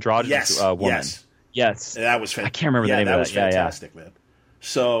save the androgynous woman. Yes, that was fantastic. I can't remember the name of that. That was fantastic, man.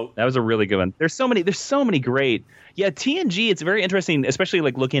 So that was a really good one. There's so many great. Yeah, TNG. It's very interesting, especially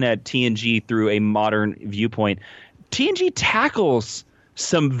like looking at TNG through a modern viewpoint. TNG tackles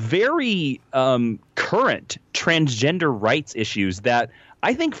some very current transgender rights issues that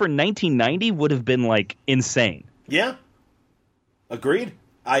I think for 1990 would have been like insane. Yeah, agreed.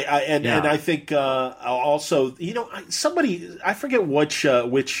 And I think also, somebody, I forget which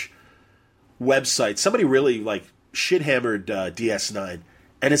website, somebody really like shit hammered DS9,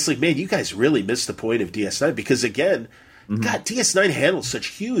 and it's like, man, you guys really missed the point of DS9, because again, God, DS9 handles such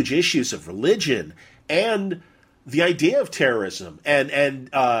huge issues of religion and the idea of terrorism my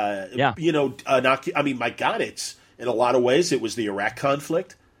God, it's in a lot of ways it was the Iraq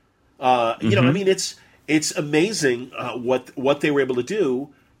conflict. It's amazing what they were able to do,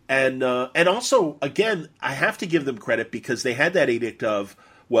 And also, again, I have to give them credit because they had that edict of,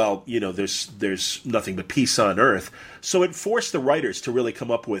 well, there's nothing but peace on Earth. So it forced the writers to really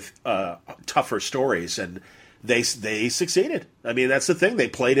come up with tougher stories, and they succeeded. I mean, that's the thing. They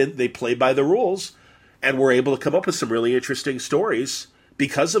played by the rules, and were able to come up with some really interesting stories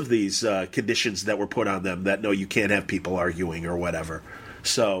because of these conditions that were put on them. That no, you can't have people arguing or whatever.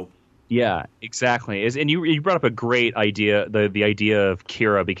 So. Yeah, exactly. And you brought up a great idea, the idea of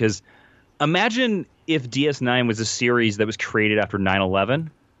Kira, because imagine if DS9 was a series that was created after 9/11.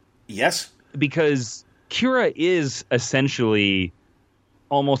 Yes. Because Kira is essentially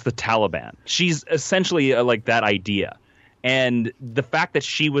almost the Taliban. She's essentially like that idea. And the fact that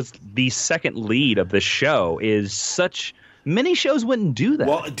she was the second lead of the show is such... Many shows wouldn't do that,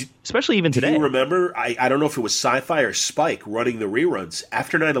 well, especially even today. Do you remember, I don't know if it was Sci-Fi or Spike running the reruns.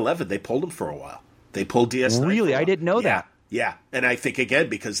 After 9/11, they pulled them for a while. They pulled DS9. Really? I didn't know that. Yeah. And I think, again,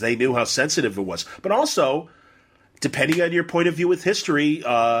 because they knew how sensitive it was. But also, depending on your point of view with history,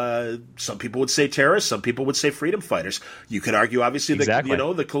 some people would say terrorists, some people would say freedom fighters. You could argue, obviously, exactly.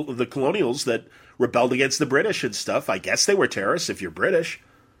 the colonials that rebelled against the British and stuff. I guess they were terrorists if you're British.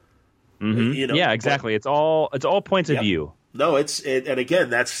 Mm-hmm. Yeah, exactly. It's all points of view. No, and again,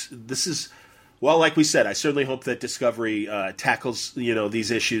 this is well, like we said. I certainly hope that Discovery tackles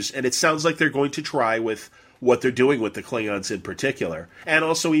these issues, and it sounds like they're going to try with what they're doing with the Klingons in particular, and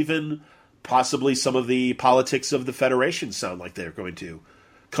also even possibly some of the politics of the Federation sound like they're going to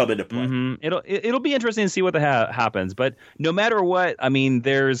come into play. Mm-hmm. It'll be interesting to see what happens, but no matter what, I mean,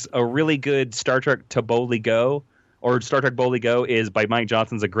 there's a really good Star Trek To Boldly Go. Or Star Trek Boldly Go is by Mike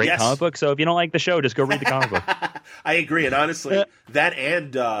Johnson's a great comic book. So if you don't like the show, just go read the comic book. I agree. And honestly, that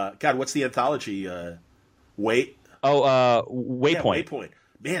and, God, what's the anthology? Waypoint. Yeah, Waypoint.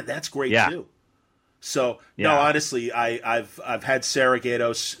 Man, that's great too. So, no, honestly, I've had Sarah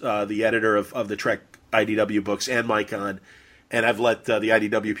Gatos, the editor of the Trek IDW books, and Mike on, and I've let the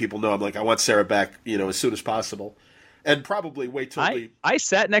IDW people know, I'm like, I want Sarah back, as soon as possible. And probably wait till I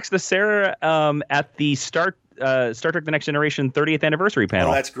sat next to Sarah at the Star Trek The Next Generation 30th anniversary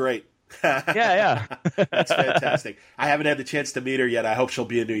panel. Oh, that's great. Yeah. That's fantastic. I haven't had the chance to meet her yet. I hope she'll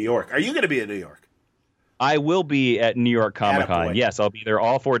be in New York. Are you going to be in New York? I will be at New York Comic Con. Yes, I'll be there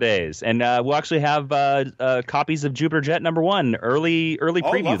all 4 days. And we'll actually have copies of Jupiter Jet #1 early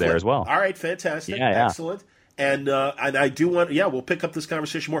preview lovely. There as well. All right, fantastic. Yeah. Excellent. And I do want, we'll pick up this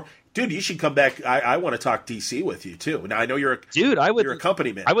conversation more. Dude, you should come back. I want to talk DC with you, too. Now, I know you're a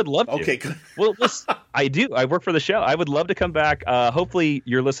company man. I would love to. Okay, good. Well, I do. I work for the show. I would love to come back. Hopefully,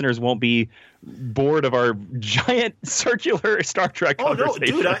 your listeners won't be bored of our giant circular Star Trek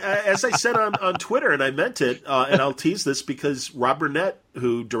conversation. No, dude, as I said on Twitter, and I meant it, and I'll tease this because Rob Burnett,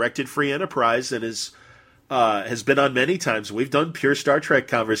 who directed Free Enterprise and has been on many times, we've done pure Star Trek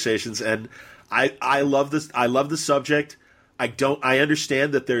conversations, and I love this. I love the subject. I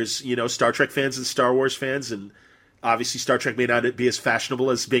understand that there's Star Trek fans and Star Wars fans, and obviously Star Trek may not be as fashionable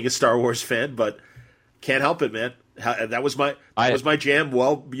as being a Star Wars fan, but can't help it, man. That was my jam.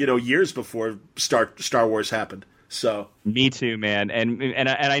 Well, years before Star Wars happened. So me too, man. And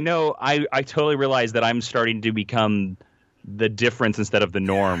I know I totally realize that I'm starting to become the difference instead of the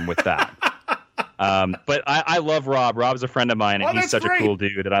norm with that. But I love Rob. Rob's a friend of mine, and he's such a cool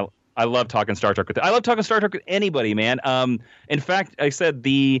dude, and I love talking Star Trek with him. I love talking Star Trek with anybody, man. In fact, I said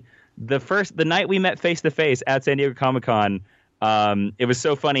the night we met face to face at San Diego Comic-Con, it was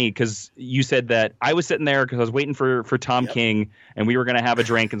so funny because you said that I was sitting there because I was waiting for Tom King, and we were going to have a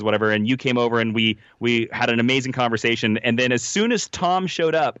drink and whatever, and you came over and we had an amazing conversation. And then as soon as Tom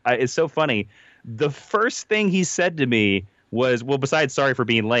showed up, it's so funny. The first thing he said to me was, well, besides sorry for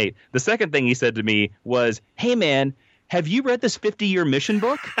being late, the second thing he said to me was, hey, man, have you read this 50-year mission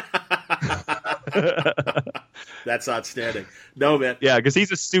book? That's outstanding. No, man. Yeah, because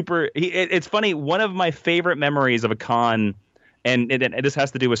he's a super... it's funny. One of my favorite memories of a con, and this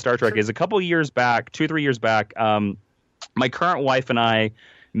has to do with Star Trek, is a couple years back, 2 or 3 years back, my current wife and I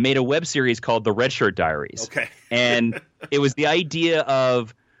made a web series called The Red Shirt Diaries. Okay. And it was the idea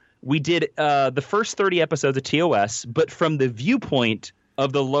of... We did the first 30 episodes of TOS, but from the viewpoint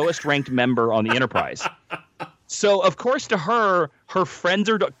of the lowest ranked member on the Enterprise. So, of course, to her friends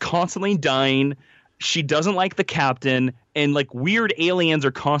are constantly dying. She doesn't like the captain, and like weird aliens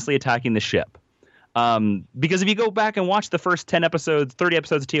are constantly attacking the ship. Because if you go back and watch the first 10 episodes, 30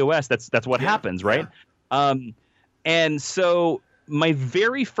 episodes of TOS, that's what happens, right? Yeah. And so my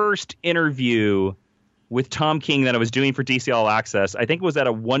very first interview with Tom King that I was doing for DC All Access, I think it was at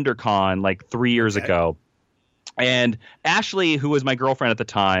a WonderCon like 3 years ago. And Ashley, who was my girlfriend at the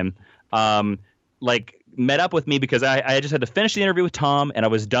time, met up with me because I just had to finish the interview with Tom, and I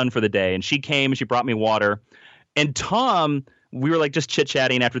was done for the day. And she came and she brought me water. And Tom, we were like just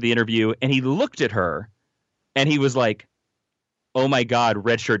chit-chatting after the interview, and he looked at her, and he was like, "Oh my God,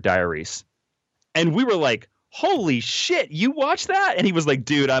 Red Shirt Diaries." And we were like, "Holy shit, you watched that?" And he was like,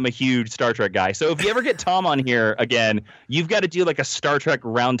 "Dude, I'm a huge Star Trek guy." So if you ever get Tom on here again, you've got to do like a Star Trek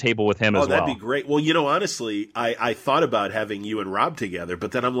roundtable with him as well. Oh, that'd be great. Well, honestly, I thought about having you and Rob together,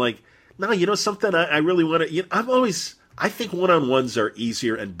 but then I'm like, no, something I really want to. I think one-on-ones are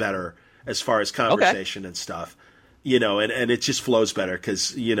easier and better as far as conversation and stuff. And it just flows better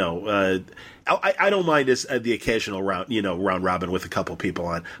because, I don't mind the occasional round robin with a couple people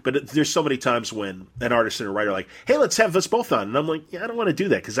on. But there's so many times when an artist and a writer are like, hey, let's have us both on. And I'm like, yeah, I don't want to do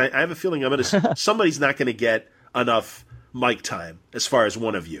that because I have a feeling somebody's not going to get enough mic time as far as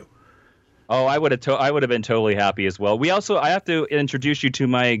one of you. Oh, I would have been totally happy as well. I have to introduce you to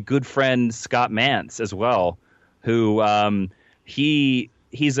my good friend Scott Mantz as well, who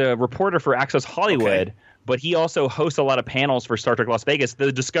he's a reporter for Access Hollywood. Okay. But he also hosts a lot of panels for Star Trek Las Vegas.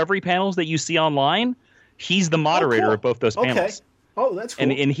 The Discovery panels that you see online, he's the moderator of both those panels. Oh, that's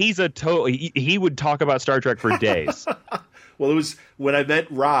cool. And he's he would talk about Star Trek for days. Well, it was when I met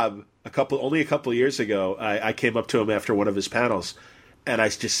Rob only a couple of years ago. I came up to him after one of his panels, and I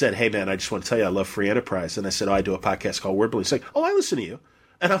just said, "Hey, man, I just want to tell you I love Free Enterprise." And I said, "Oh, I do a podcast called Word Balloon." He's like, "Oh, I listen to you,"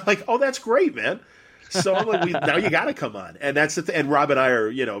 and I'm like, "Oh, that's great, man." So I'm like, now you got to come on, and that's the thing. And Rob and I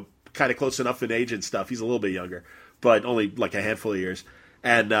are, kind of close enough in age and stuff. He's a little bit younger, but only like a handful of years.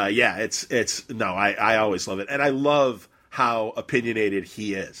 And I always love it, and I love how opinionated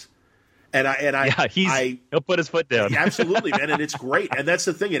he is. He'll put his foot down. Absolutely, man, and it's great. And that's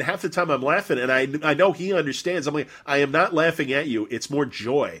the thing. And half the time I'm laughing, and I know he understands. I'm like, I am not laughing at you. It's more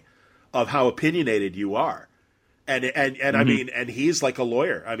joy of how opinionated you are. And mm-hmm. I mean, and he's like a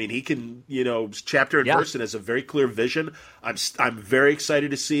lawyer. I mean, he can, chapter and verse, and has a very clear vision. I'm very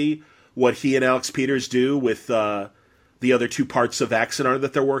excited to see what he and Alex Peters do with the other two parts of Axanar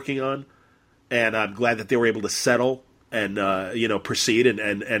that they're working on. And I'm glad that they were able to settle and proceed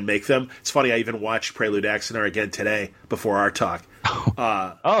and make them. It's funny. I even watched Prelude to Axanar again today before our talk.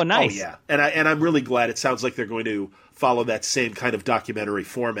 Nice. Oh yeah, and I'm really glad. It sounds like they're going to follow that same kind of documentary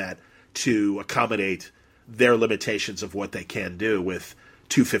format to accommodate their limitations of what they can do with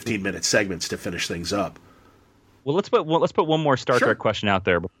 2 15-minute segments to finish things up. Well, let's put one more Star Trek question out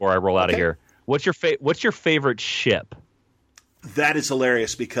there before I roll out of here. What's your favorite ship? That is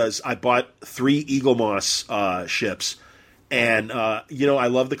hilarious because I bought 3 Eagle Moss ships, and I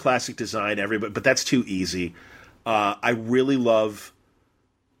love the classic design. But that's too easy. I really love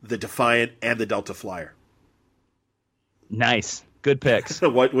the Defiant and the Delta Flyer. Nice, good picks.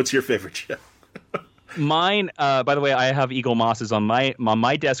 What's your favorite ship? Mine, by the way, I have Eagle Mosses on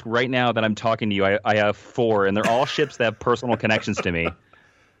my desk right now that I'm talking to you. I have 4, and they're all ships that have personal connections to me.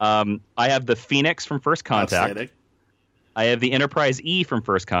 I have the Phoenix from First Contact. I have the Enterprise E from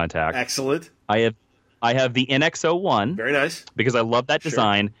First Contact. Excellent. I have the NX-01. Very nice. Because I love that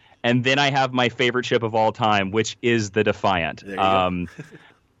design. And then I have my favorite ship of all time, which is the Defiant. There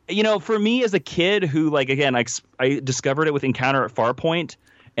you go. For me as a kid who, I discovered it with Encounter at Farpoint,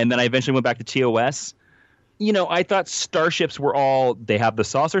 and then I eventually went back to TOS. I thought starships were they have the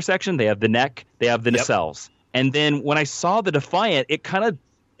saucer section, they have the neck, they have the nacelles. And then when I saw the Defiant, it kind of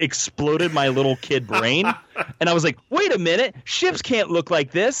exploded my little kid brain. And I was like, wait a minute, ships can't look like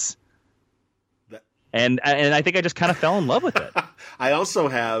this. And I think I just kind of fell in love with it. I also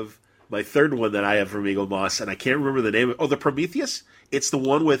have my third one that I have from Eagle Moss, and I can't remember the name. The Prometheus? It's the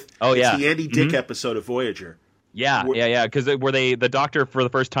one with it's the Andy Dick episode of Voyager. Yeah, because where the Doctor for the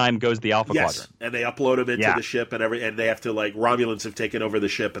first time goes the Alpha Quadrant, and they upload him into the ship and they have to Romulans have taken over the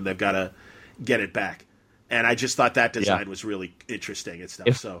ship and they've got to get it back. And I just thought that design was really interesting and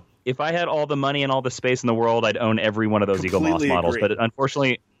stuff. If I had all the money and all the space in the world, I'd own every one of those Eagle Moss models. But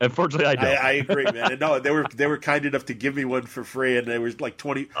unfortunately, I don't. I agree, man. And no, they were kind enough to give me one for free, and they were like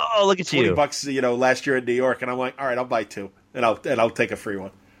 $20. Oh, look at $20, last year in New York, and I'm like, all right, I'll buy 2, and I'll take a free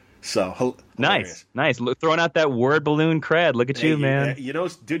one. So nice. Throwing out that word balloon cred. Look at you, man.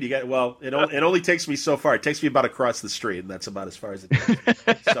 Dude, you got it only takes me so far. It takes me about across the street, and that's about as far as it takes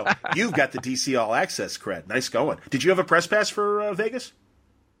me. So you've got the DC All Access cred. Nice going. Did you have a press pass for Vegas?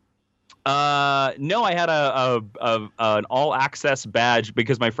 No, I had an all access badge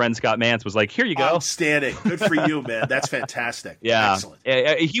because my friend Scott Mantz was like, "Here you go." Outstanding. Good for you, man. That's fantastic. Yeah, excellent.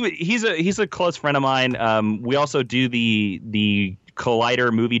 He's a close friend of mine. We also do the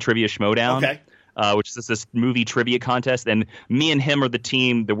Collider Movie Trivia Schmodown, which is this movie trivia contest, and me and him are the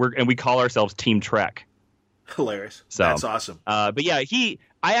team that we call ourselves Team Trek. Hilarious. So that's awesome. But yeah,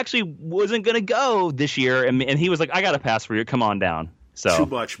 I actually wasn't going to go this year, and he was like, I got a pass for you. Come on down. So too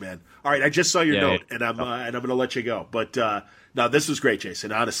much, man. All right, I just saw your note, and I'm going to let you go. But no, this was great,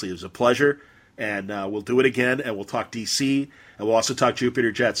 Jason. Honestly, it was a pleasure, and we'll do it again, and we'll talk DC, and we'll also talk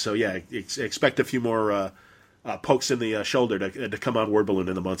Jupiter Jets. So yeah, expect a few more pokes in the shoulder to come on Word Balloon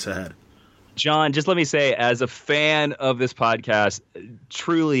in the months ahead. John, just let me say, as a fan of this podcast,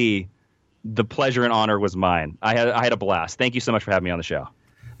 truly the pleasure and honor was mine. I had a blast. Thank you so much for having me on the show.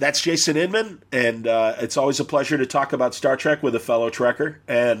 That's Jason Inman, and it's always a pleasure to talk about Star Trek with a fellow Trekker,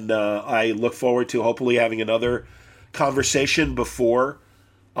 and I look forward to hopefully having another conversation before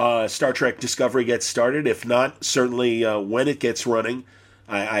Star Trek Discovery gets started. If not, certainly when it gets running.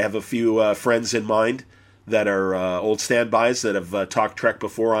 I have a few friends in mind that are old standbys that have talked Trek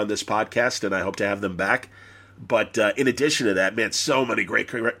before on this podcast, and I hope to have them back. But in addition to that, man, so many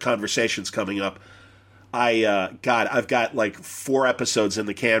great conversations coming up. I've got like 4 episodes in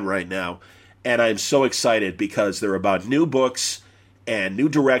the can right now, and I'm so excited because they're about new books and new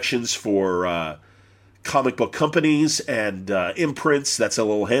directions for comic book companies and imprints. That's a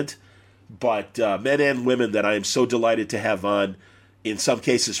little hint. But men and women that I am so delighted to have on, in some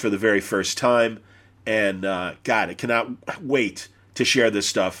cases for the very first time. And I cannot wait to share this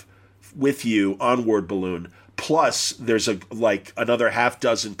stuff with you on Word Balloon. Plus, there's another half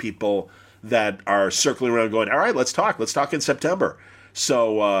dozen people that are circling around going, all right, let's talk in September.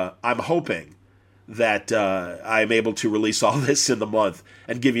 So I'm hoping that I'm able to release all this in the month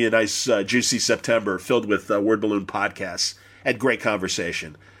and give you a nice juicy September filled with Word Balloon podcasts and great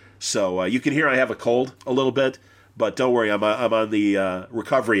conversation. So you can hear I have a cold a little bit, but don't worry, I'm on the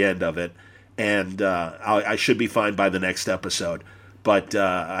recovery end of it. And I should be fine by the next episode. But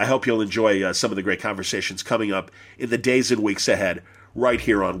I hope you'll enjoy some of the great conversations coming up in the days and weeks ahead right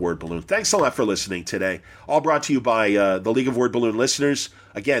here on Word Balloon. Thanks a lot for listening today. All brought to you by the League of Word Balloon listeners.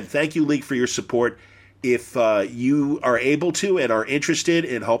 Again, thank you, League, for your support. If you are able to and are interested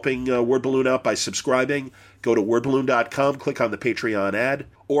in helping Word Balloon out by subscribing, go to wordballoon.com, click on the Patreon ad,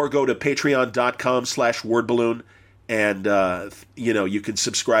 or go to patreon.com/wordballoon. And, you can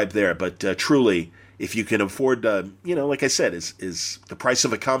subscribe there. But truly, if you can afford, like I said, is the price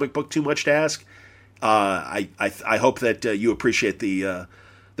of a comic book too much to ask? I hope that you appreciate the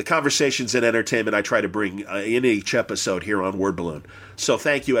conversations and entertainment I try to bring in each episode here on Word Balloon. So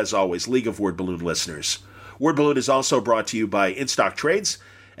thank you, as always, League of Word Balloon listeners. Word Balloon is also brought to you by In Stock Trades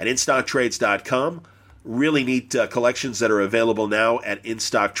at InStockTrades.com. Really neat collections that are available now at In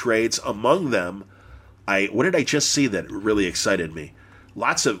Stock Trades. Among them, what did I just see that really excited me?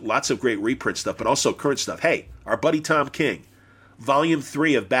 Lots of great reprint stuff, but also current stuff. Hey, our buddy Tom King, Volume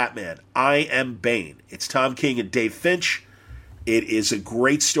 3 of Batman, I Am Bane. It's Tom King and Dave Finch. It is a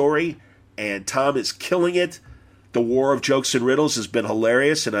great story, and Tom is killing it. The War of Jokes and Riddles has been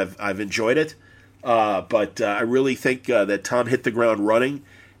hilarious, and I've enjoyed it. But I really think that Tom hit the ground running,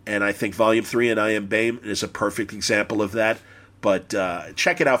 and I think Volume 3 and I Am Bane is a perfect example of that. But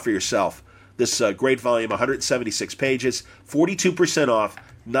check it out for yourself. This great volume, 176 pages, 42% off,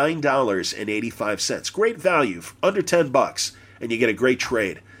 $9.85. Great value, under $10, and you get a great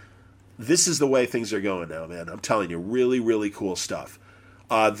trade. This is the way things are going now, man. I'm telling you, really, really cool stuff.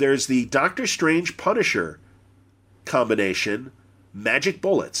 There's the Doctor Strange Punisher combination, Magic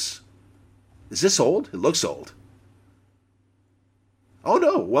Bullets. Is this old? It looks old. Oh,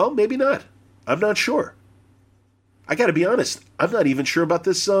 no. Well, maybe not. I'm not sure. I got to be honest. I'm not even sure about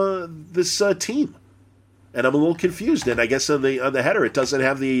this team, and I'm a little confused. And I guess on the header it doesn't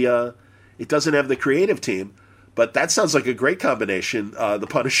have the creative team, but that sounds like a great combination. The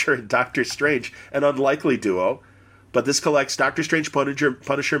Punisher and Doctor Strange, an unlikely duo, but this collects Doctor Strange,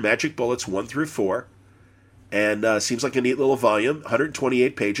 Punisher, Magic Bullets 1 through 4, and seems like a neat little volume.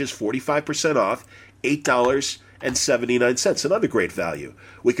 128 pages, 45% off, $8.79. Another great value.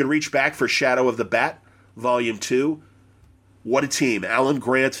 We can reach back for Shadow of the Bat, Volume 2. What a team. Alan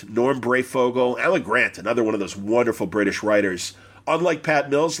Grant, Norm Brayfogle. Alan Grant, another one of those wonderful British writers. Unlike Pat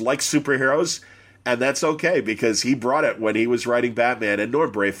Mills, likes superheroes, and that's okay because he brought it when he was writing Batman. And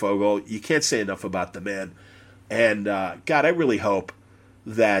Norm Brayfogle, you can't say enough about the man. And, God, I really hope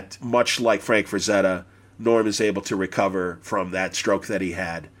that, much like Frank Frazetta, Norm is able to recover from that stroke that he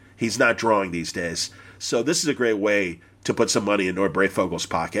had. He's not drawing these days. So this is a great way to put some money in Norm Brayfogle's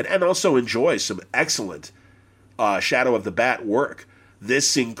pocket and also enjoy some excellent Shadow of the Bat work.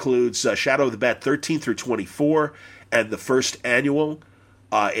 This includes Shadow of the Bat 13 through 24 and the first annual.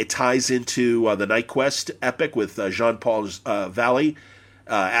 It ties into the Night Quest epic with Jean-Paul Valley,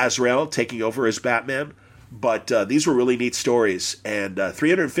 Azrael taking over as Batman. But these were really neat stories. And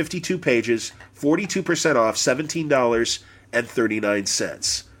 352 pages, 42% off, $17.99.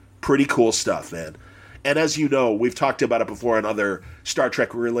 $1.39. Pretty cool stuff, man. And as you know, we've talked about it before on other Star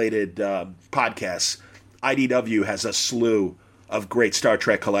Trek-related podcasts. IDW has a slew of great Star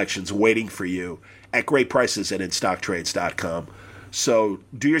Trek collections waiting for you at great prices at InStockTrades.com. So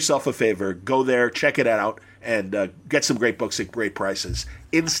do yourself a favor, go there, check it out, and get some great books at great prices.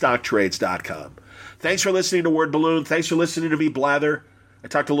 InStockTrades.com. Thanks for listening to Word Balloon. Thanks for listening to me blather. I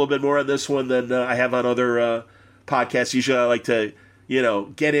talked a little bit more on this one than I have on other podcasts. Usually I like to,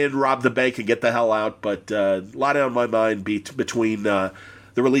 get in, rob the bank, and get the hell out. But a lot on my mind between the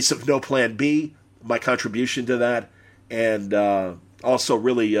release of No Plan B, my contribution to that, and also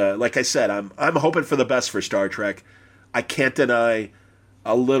really, like I said, I'm hoping for the best for Star Trek. I can't deny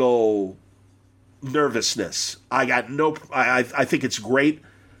a little nervousness. I think it's great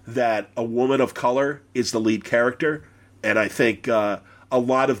that a woman of color is the lead character, and I think a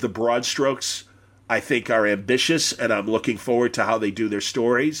lot of the broad strokes I think are ambitious, and I'm looking forward to how they do their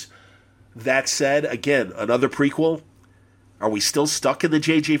stories. That said, again, another prequel. Are we still stuck in the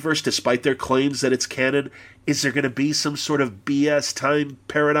JJ-verse despite their claims that it's canon? Is there going to be some sort of BS time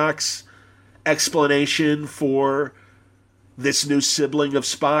paradox explanation for this new sibling of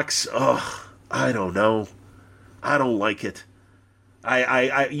Spock's? Ugh, I don't know. I don't like it.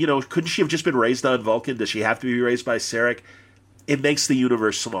 Couldn't she have just been raised on Vulcan? Does she have to be raised by Sarek? It makes the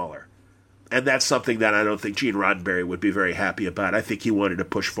universe smaller. And that's something that I don't think Gene Roddenberry would be very happy about. I think he wanted to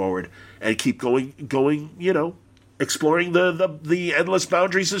push forward and keep going, exploring the endless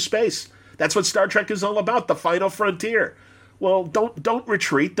boundaries of space. That's what Star Trek is all about, the final frontier. Well, don't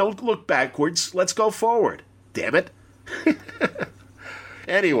retreat, don't look backwards. Let's go forward. Damn it.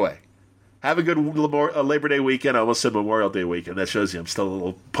 Anyway, have a good Labor Day weekend. I almost said Memorial Day weekend. That shows you I'm still a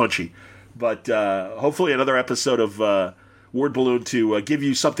little punchy. But hopefully another episode of Word Balloon to give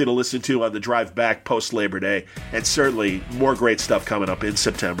you something to listen to on the drive back post Labor Day. And certainly more great stuff coming up in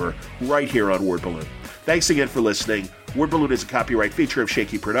September right here on Word Balloon. Thanks again for listening. Word Balloon is a copyright feature of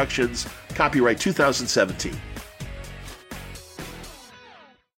Shaky Productions. Copyright 2017.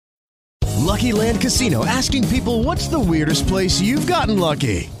 Lucky Land Casino, asking people, what's the weirdest place you've gotten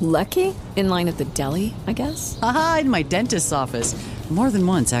lucky? Lucky? In line at the deli, I guess? Aha, in my dentist's office. More than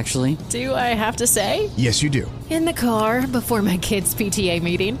once, actually. Do I have to say? Yes, you do. In the car before my kids' PTA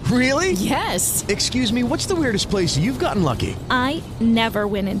meeting. Really? Yes. Excuse me, what's the weirdest place you've gotten lucky? I never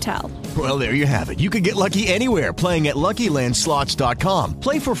win and tell. Well, there you have it. You can get lucky anywhere, playing at LuckyLandSlots.com.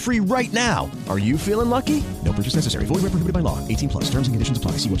 Play for free right now. Are you feeling lucky? No purchase necessary. Void where prohibited by law. 18+. Terms and conditions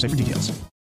apply. See website for details.